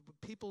wartime, but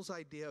people's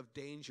idea of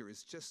danger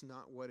is just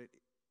not what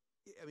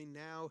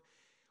now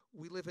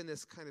we live in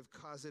this kind of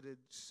closeted,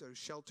 sort of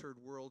sheltered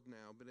world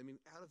now, but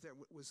out of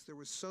there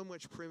was so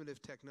much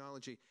primitive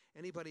technology.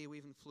 Anybody who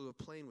even flew a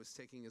plane was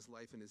taking his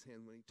life in his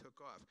hand when he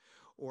took off,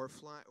 or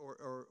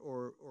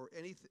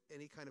any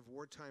kind of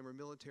wartime or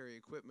military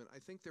equipment. I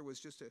think there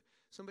was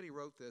somebody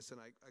wrote this, and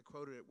I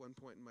quoted at one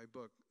point in my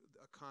book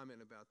a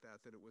comment about that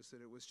it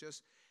was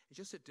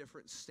just a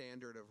different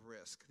standard of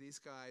risk. These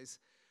guys,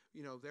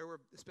 there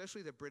were,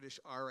 especially the British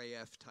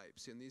RAF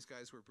types, and these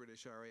guys were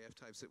British RAF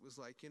types. It was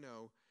like,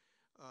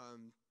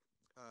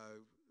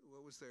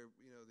 what was their,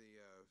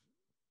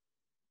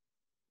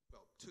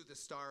 to the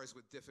stars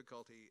with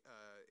difficulty,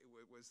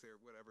 was their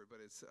whatever, but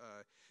it's,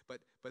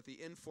 but the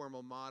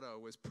informal motto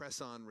was press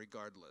on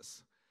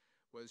regardless.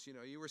 Was,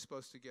 you were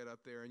supposed to get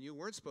up there and you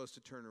weren't supposed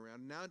to turn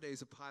around.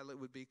 Nowadays, a pilot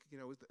would be,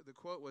 the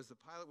quote was, the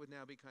pilot would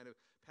now be kind of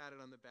patted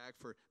on the back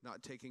for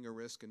not taking a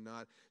risk and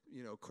not,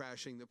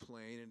 crashing the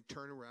plane, and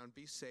turn around,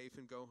 be safe,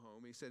 and go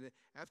home. He said,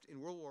 in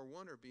World War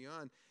I or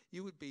beyond,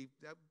 you'd be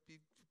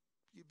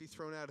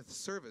thrown out of the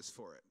service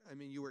for it. I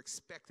mean, you were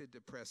expected to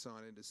press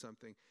on into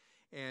something.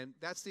 And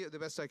that's the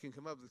best I can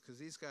come up with, because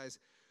these guys,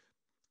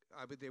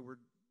 they were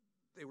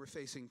they were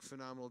facing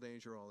phenomenal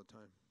danger all the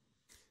time.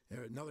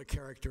 Another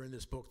character in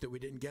this book that we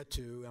didn't get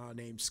to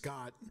named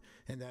Scott,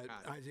 and that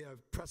idea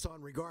of press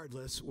on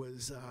regardless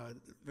was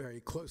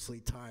very closely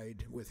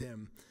tied with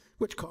him,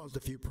 which caused a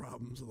few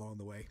problems along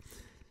the way.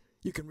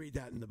 You can read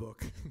that in the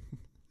book.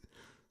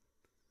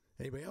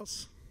 Anybody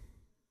else?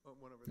 Oh,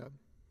 one over there. No?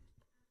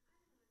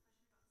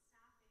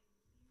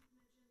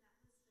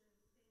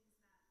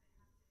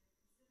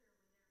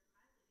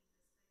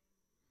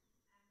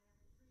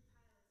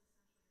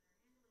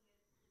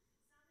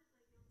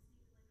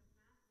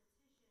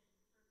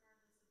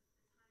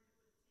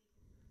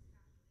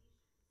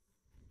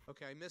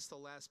 Okay, I missed the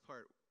last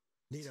part.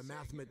 Need a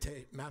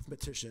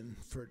mathematician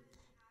for.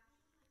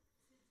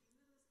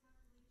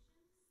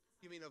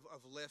 You mean of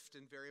lift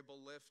and variable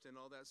lift and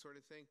all that sort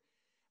of thing?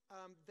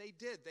 They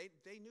did.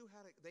 They knew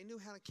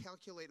how to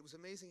calculate. It was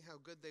amazing how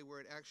good they were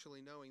at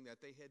actually knowing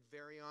that. They had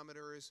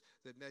variometers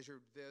that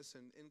measured this,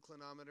 and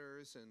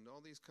inclinometers, and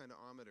all these kind of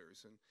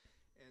ometers, and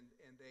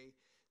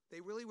they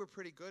really were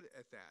pretty good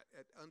at that,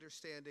 at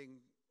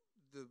understanding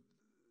the.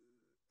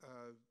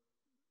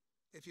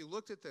 If you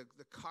looked at the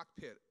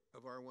cockpit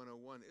of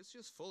R101, it's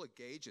just full of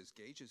gauges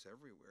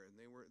everywhere, and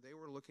they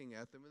were looking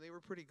at them, and they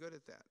were pretty good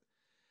at that.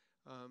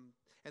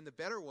 And the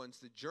better ones,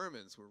 the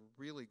Germans, were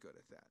really good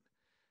at that,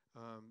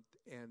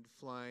 and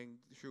flying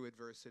through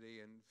adversity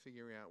and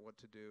figuring out what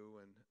to do.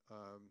 And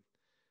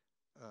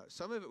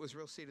some of it was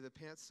real seat of the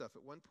pants stuff.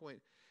 At one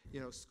point,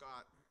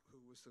 Scott, who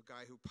was the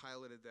guy who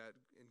piloted that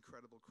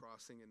incredible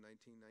crossing in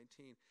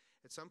 1919.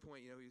 At some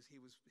point,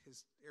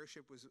 his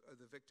airship was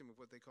the victim of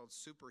what they called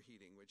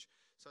superheating, which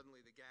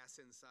suddenly the gas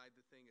inside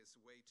the thing is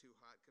way too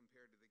hot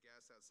compared to the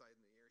gas outside,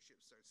 and the airship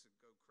starts to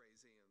go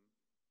crazy and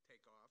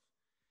take off.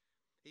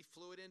 He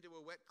flew it into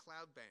a wet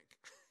cloud bank.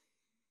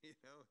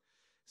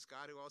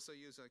 Scott, who also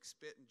used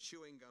spit and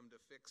chewing gum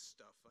to fix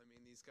stuff. I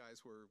mean, these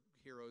guys were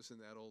heroes in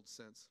that old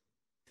sense.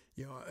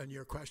 And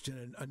your question,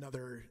 and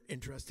another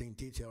interesting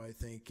detail, I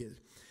think, is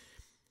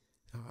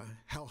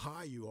how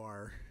high you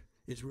are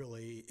is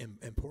really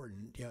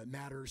important. It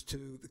matters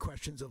to the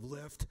questions of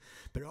lift,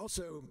 but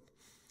also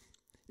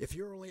if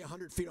you're only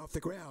 100 feet off the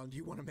ground,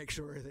 you want to make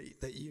sure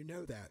that you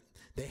know that.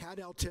 They had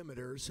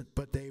altimeters,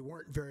 but they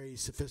weren't very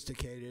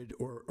sophisticated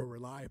or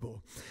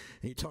reliable.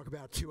 And you talk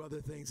about two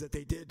other things that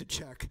they did to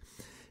check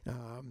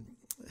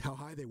how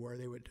high they were.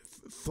 They would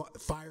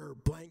fire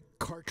blank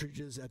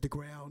cartridges at the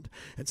ground,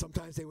 and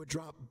sometimes they would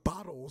drop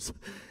bottles.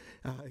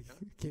 Can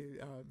you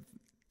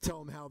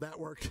tell them how that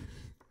worked?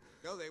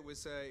 No, it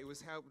was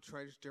how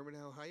trying to determine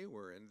how high you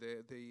were, and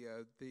the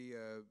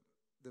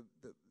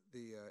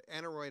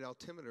aneroid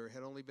altimeter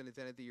had only been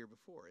invented the year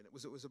before, and it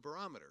was a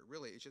barometer.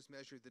 Really, it just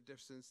measured the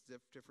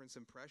difference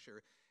in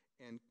pressure,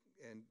 and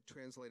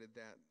translated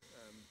that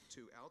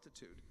to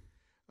altitude.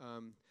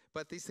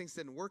 But these things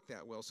didn't work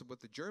that well. So what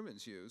the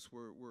Germans used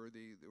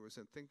there was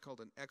a thing called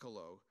an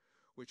echolo,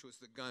 which was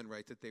the gun,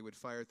 right, that they would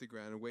fire at the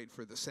ground and wait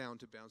for the sound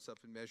to bounce up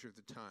and measure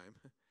the time.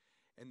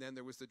 And then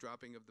there was the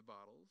dropping of the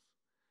bottles,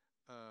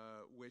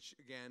 which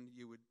again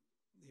you would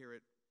hear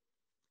it,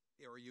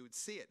 or you would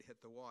see it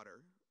hit the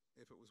water,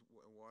 if it was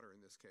water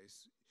in this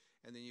case,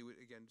 and then you would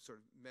again sort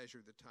of measure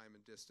the time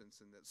and distance,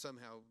 and that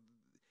somehow,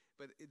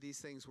 but these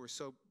things were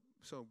so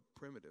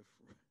primitive,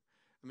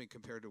 I mean,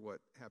 compared to what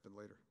happened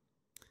later.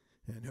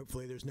 And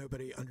hopefully there's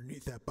nobody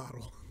underneath that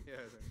bottle. Yeah.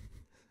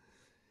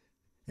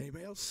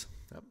 Anybody else?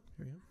 Oh,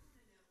 here we go.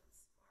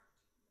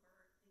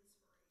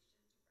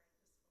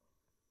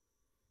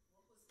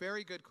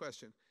 Very good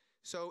question.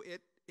 So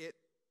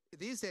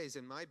these days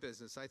in my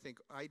business, I think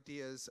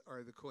ideas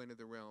are the coin of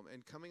the realm,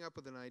 and coming up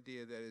with an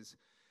idea that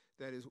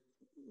is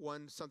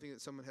something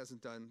that someone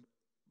hasn't done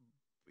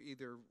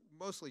either,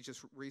 mostly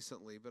just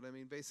recently, but I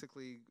mean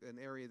basically an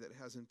area that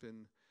hasn't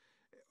been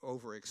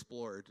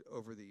overexplored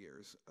over the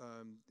years,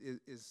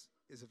 is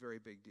a very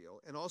big deal,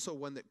 and also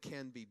one that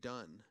can be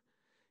done,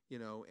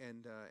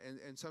 and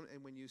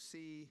when you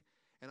see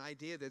an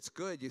idea that's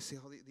good, you see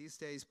how these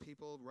days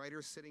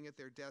writers sitting at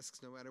their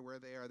desks, no matter where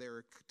they are,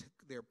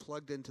 they're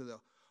plugged into the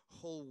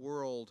whole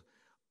world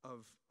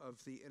of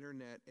the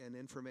internet and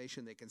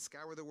information. They can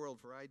scour the world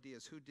for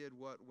ideas, who did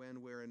what,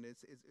 when, where, and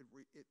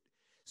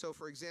so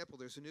for example,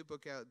 there's a new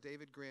book out.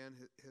 David Grann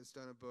has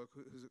done a book,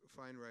 who's a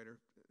fine writer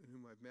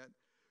whom I've met.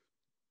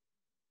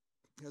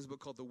 He has a book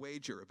called The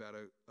Wager about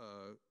a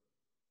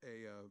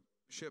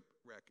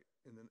shipwreck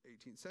in the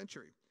 18th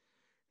century.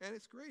 And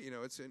it's great,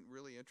 it's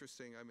really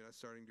interesting. I mean, I'm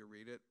starting to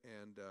read it,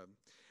 and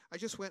I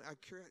just went, I'm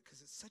curious,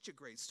 because it's such a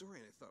great story,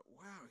 and I thought,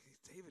 wow,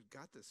 David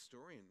got this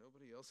story, and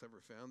nobody else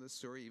ever found this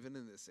story, even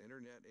in this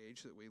internet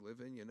age that we live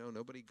in,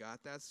 nobody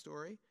got that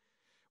story.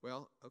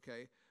 Well,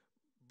 okay,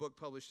 book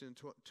published in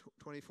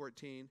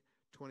 2014,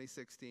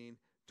 2016,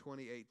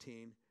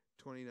 2018,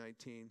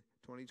 2019,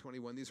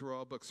 2021. These were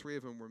all books. 3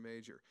 of them were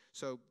major.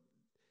 So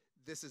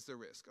this is the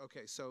risk.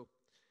 Okay, so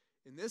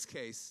in this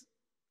case,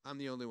 I'm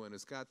the only one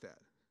who's got that.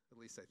 At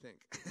least I think.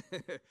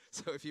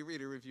 So if you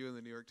read a review in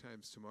the New York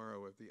Times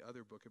tomorrow of the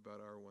other book about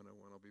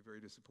R101, I'll be very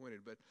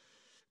disappointed. But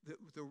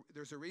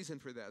there's a reason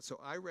for that. So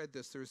I read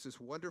this. There's this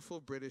wonderful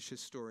British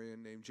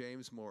historian named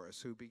James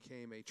Morris who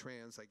became a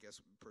trans, I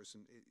guess,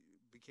 person.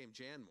 Became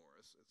Jan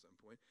Morris at some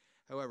point.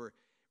 However,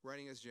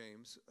 writing as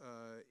James,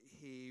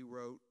 he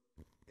wrote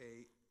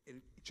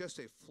just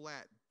a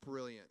flat,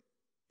 brilliant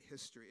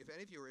history. If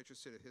any of you are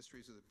interested in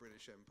histories of the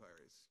British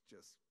Empire, it's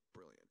just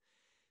brilliant.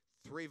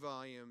 3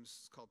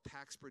 volumes called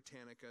Pax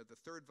Britannica. The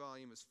 3rd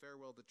volume is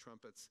Farewell to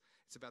Trumpets.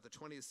 It's about the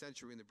 20th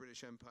century, and the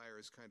British Empire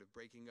is kind of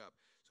breaking up.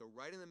 So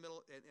right in the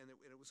middle, and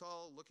it was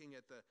all looking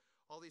at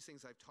all these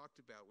things I've talked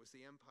about, was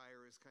the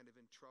empire is kind of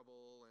in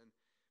trouble, and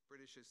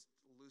British is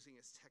losing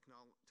its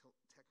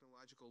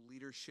technological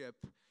leadership,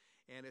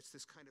 and it's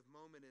this kind of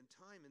moment in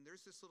time, and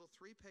there's this little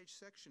 3-page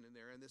section in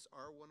there, and this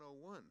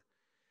R101.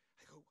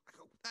 I go,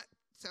 that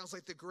sounds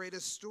like the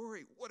greatest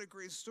story. What a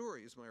great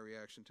story is my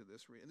reaction to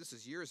this. And this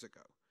is years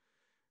ago,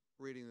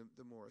 reading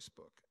the Morris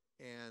book.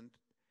 And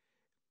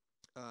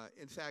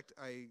in fact,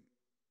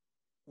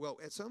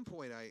 at some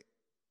point I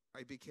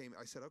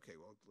said, okay,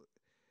 well,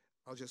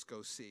 I'll just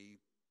go see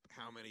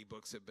how many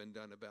books have been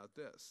done about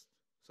this.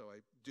 So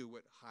I do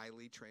what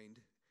highly trained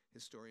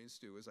historians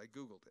do, is I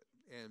Googled it.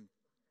 And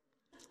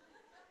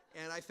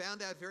I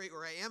found out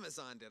or I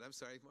Amazoned it. I'm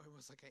sorry,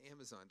 almost like I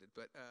Amazoned it.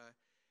 But,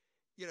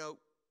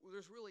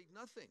 there's really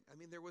nothing. I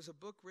mean, there was a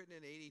book written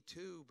in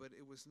 82, but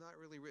it was not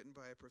really written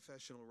by a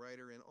professional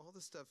writer, and all the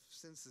stuff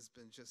since has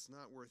been just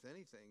not worth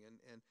anything.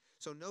 And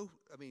so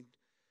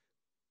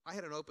I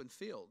had an open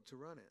field to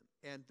run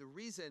in. And the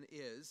reason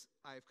is,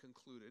 I've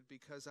concluded,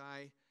 because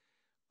I've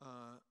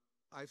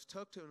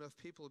talked to enough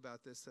people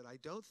about this that I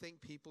don't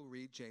think people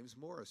read Jan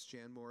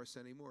Morris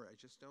anymore. I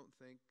just don't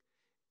think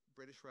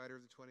British writer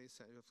of the 20th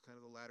century, of kind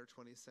of the latter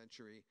 20th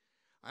century.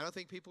 I don't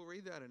think people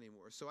read that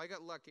anymore. So I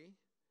got lucky.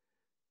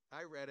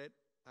 I read it,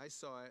 I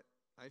saw it,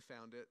 I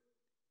found it,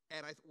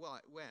 and I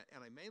thought,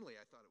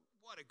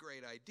 what a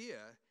great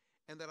idea,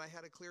 and that I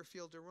had a clear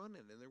field to run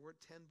in, and there weren't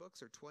 10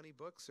 books or 20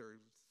 books or,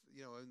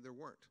 and there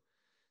weren't.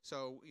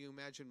 So you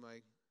imagine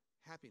my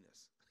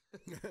happiness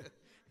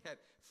at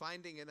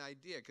finding an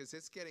idea, because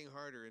it's getting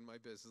harder in my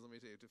business, let me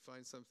tell you, to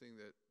find something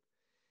that,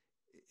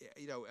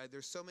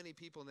 there's so many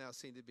people now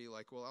seem to be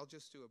like, well, I'll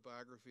just do a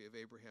biography of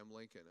Abraham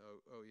Lincoln.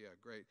 Oh yeah,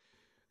 great.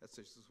 That's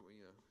just,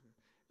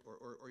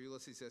 Or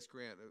Ulysses S.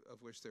 Grant,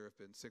 of which there have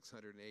been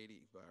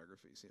 680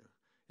 biographies.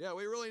 Yeah,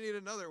 we really need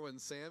another one,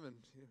 Sam, and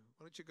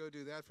why don't you go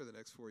do that for the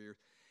next 4 years?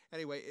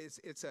 Anyway,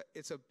 it's a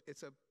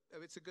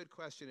good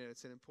question, and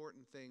it's an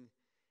important thing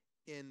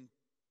in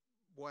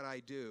what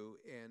I do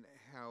and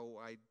how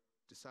I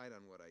decide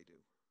on what I do.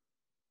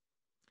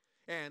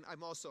 And I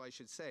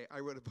should say,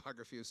 I wrote a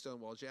biography of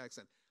Stonewall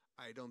Jackson.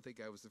 I don't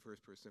think I was the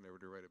first person ever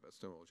to write about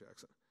Stonewall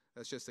Jackson.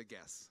 That's just a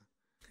guess.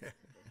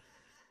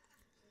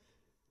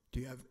 Do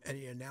you have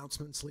any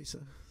announcements, Lisa?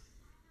 I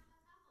have a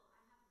couple. I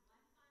have one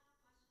final question,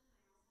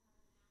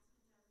 and I also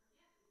have an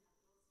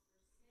announcement. Don't forget,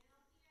 we have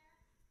books for sale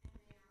here,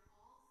 and they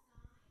are all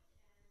signed, and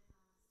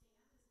Sam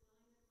is willing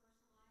to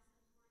personalize them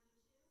for you,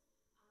 too.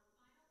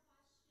 Final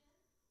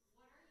question,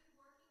 what are you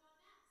working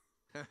on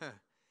next?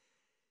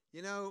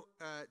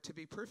 To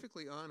be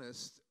perfectly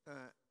honest,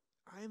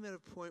 I'm at a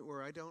point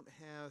where I don't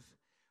have,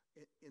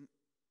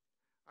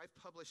 I've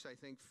published, I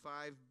think,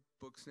 5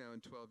 books now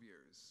in 12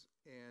 years.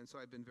 And so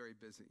I've been very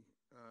busy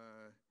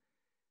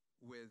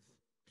with,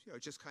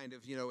 just kind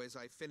of, as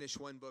I finish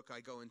one book, I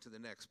go into the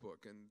next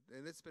book. And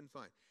it's been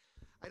fine.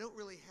 I don't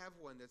really have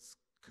one that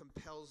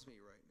compels me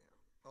right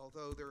now.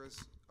 Although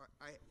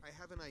I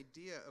have an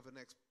idea of a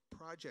next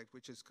project,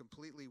 which is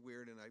completely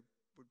weird, and I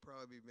would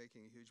probably be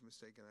making a huge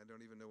mistake, and I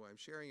don't even know why I'm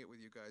sharing it with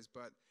you guys.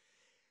 But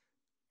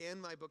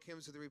in my book,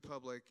 Hymns of the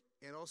Republic,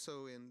 and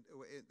also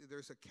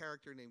there's a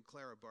character named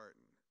Clara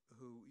Barton,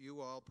 who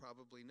you all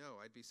probably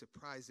know. I'd be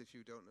surprised if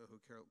you don't know who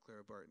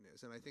Clara Barton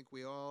is. And I think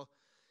she's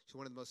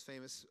one of the most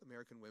famous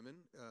American women,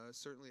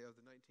 certainly of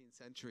the 19th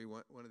century,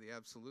 one of the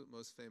absolute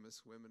most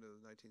famous women of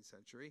the 19th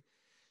century.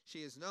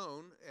 She is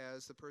known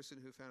as the person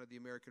who founded the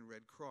American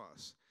Red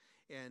Cross.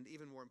 And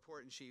even more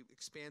important, she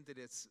expanded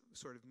its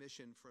sort of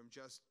mission from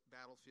just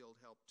battlefield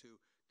help to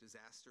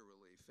disaster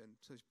relief. And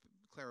so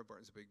Clara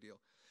Barton's a big deal.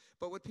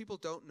 But what people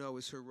don't know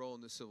is her role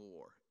in the Civil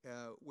War,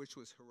 which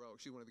was heroic.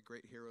 She's one of the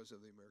great heroes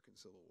of the American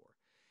Civil War.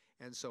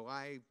 And so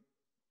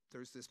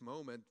there's this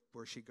moment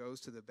where she goes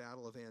to the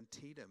Battle of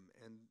Antietam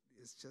and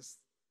is just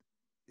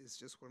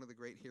one of the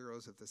great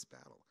heroes of this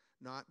battle.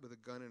 Not with a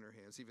gun in her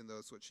hands, even though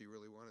it's what she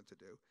really wanted to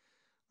do,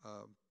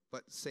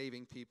 but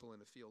saving people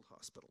in a field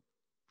hospital.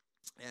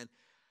 And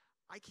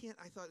I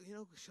thought,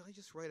 should I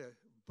just write a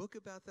book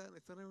about that? And I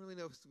thought, I don't really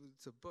know if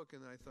it's a book.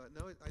 And then I thought,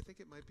 no, I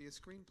think it might be a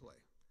screenplay.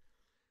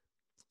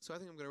 So I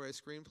think I'm going to write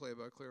a screenplay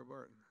about Clara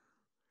Barton.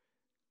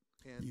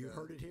 And, you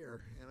heard it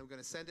here. And I'm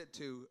going to send it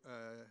to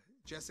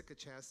Jessica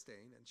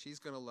Chastain, and she's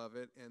going to love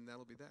it, and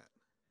that'll be that.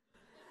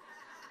 That's a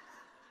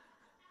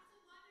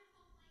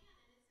wonderful plan,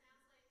 and it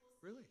sounds like we'll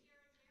see Really? you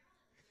here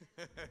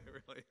in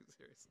Maryland. Really?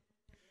 Seriously.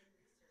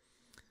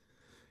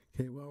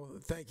 Okay, well,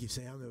 thank you,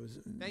 Sam. That was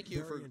Thank you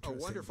very for a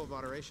interesting. wonderful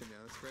moderation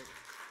now. That's great.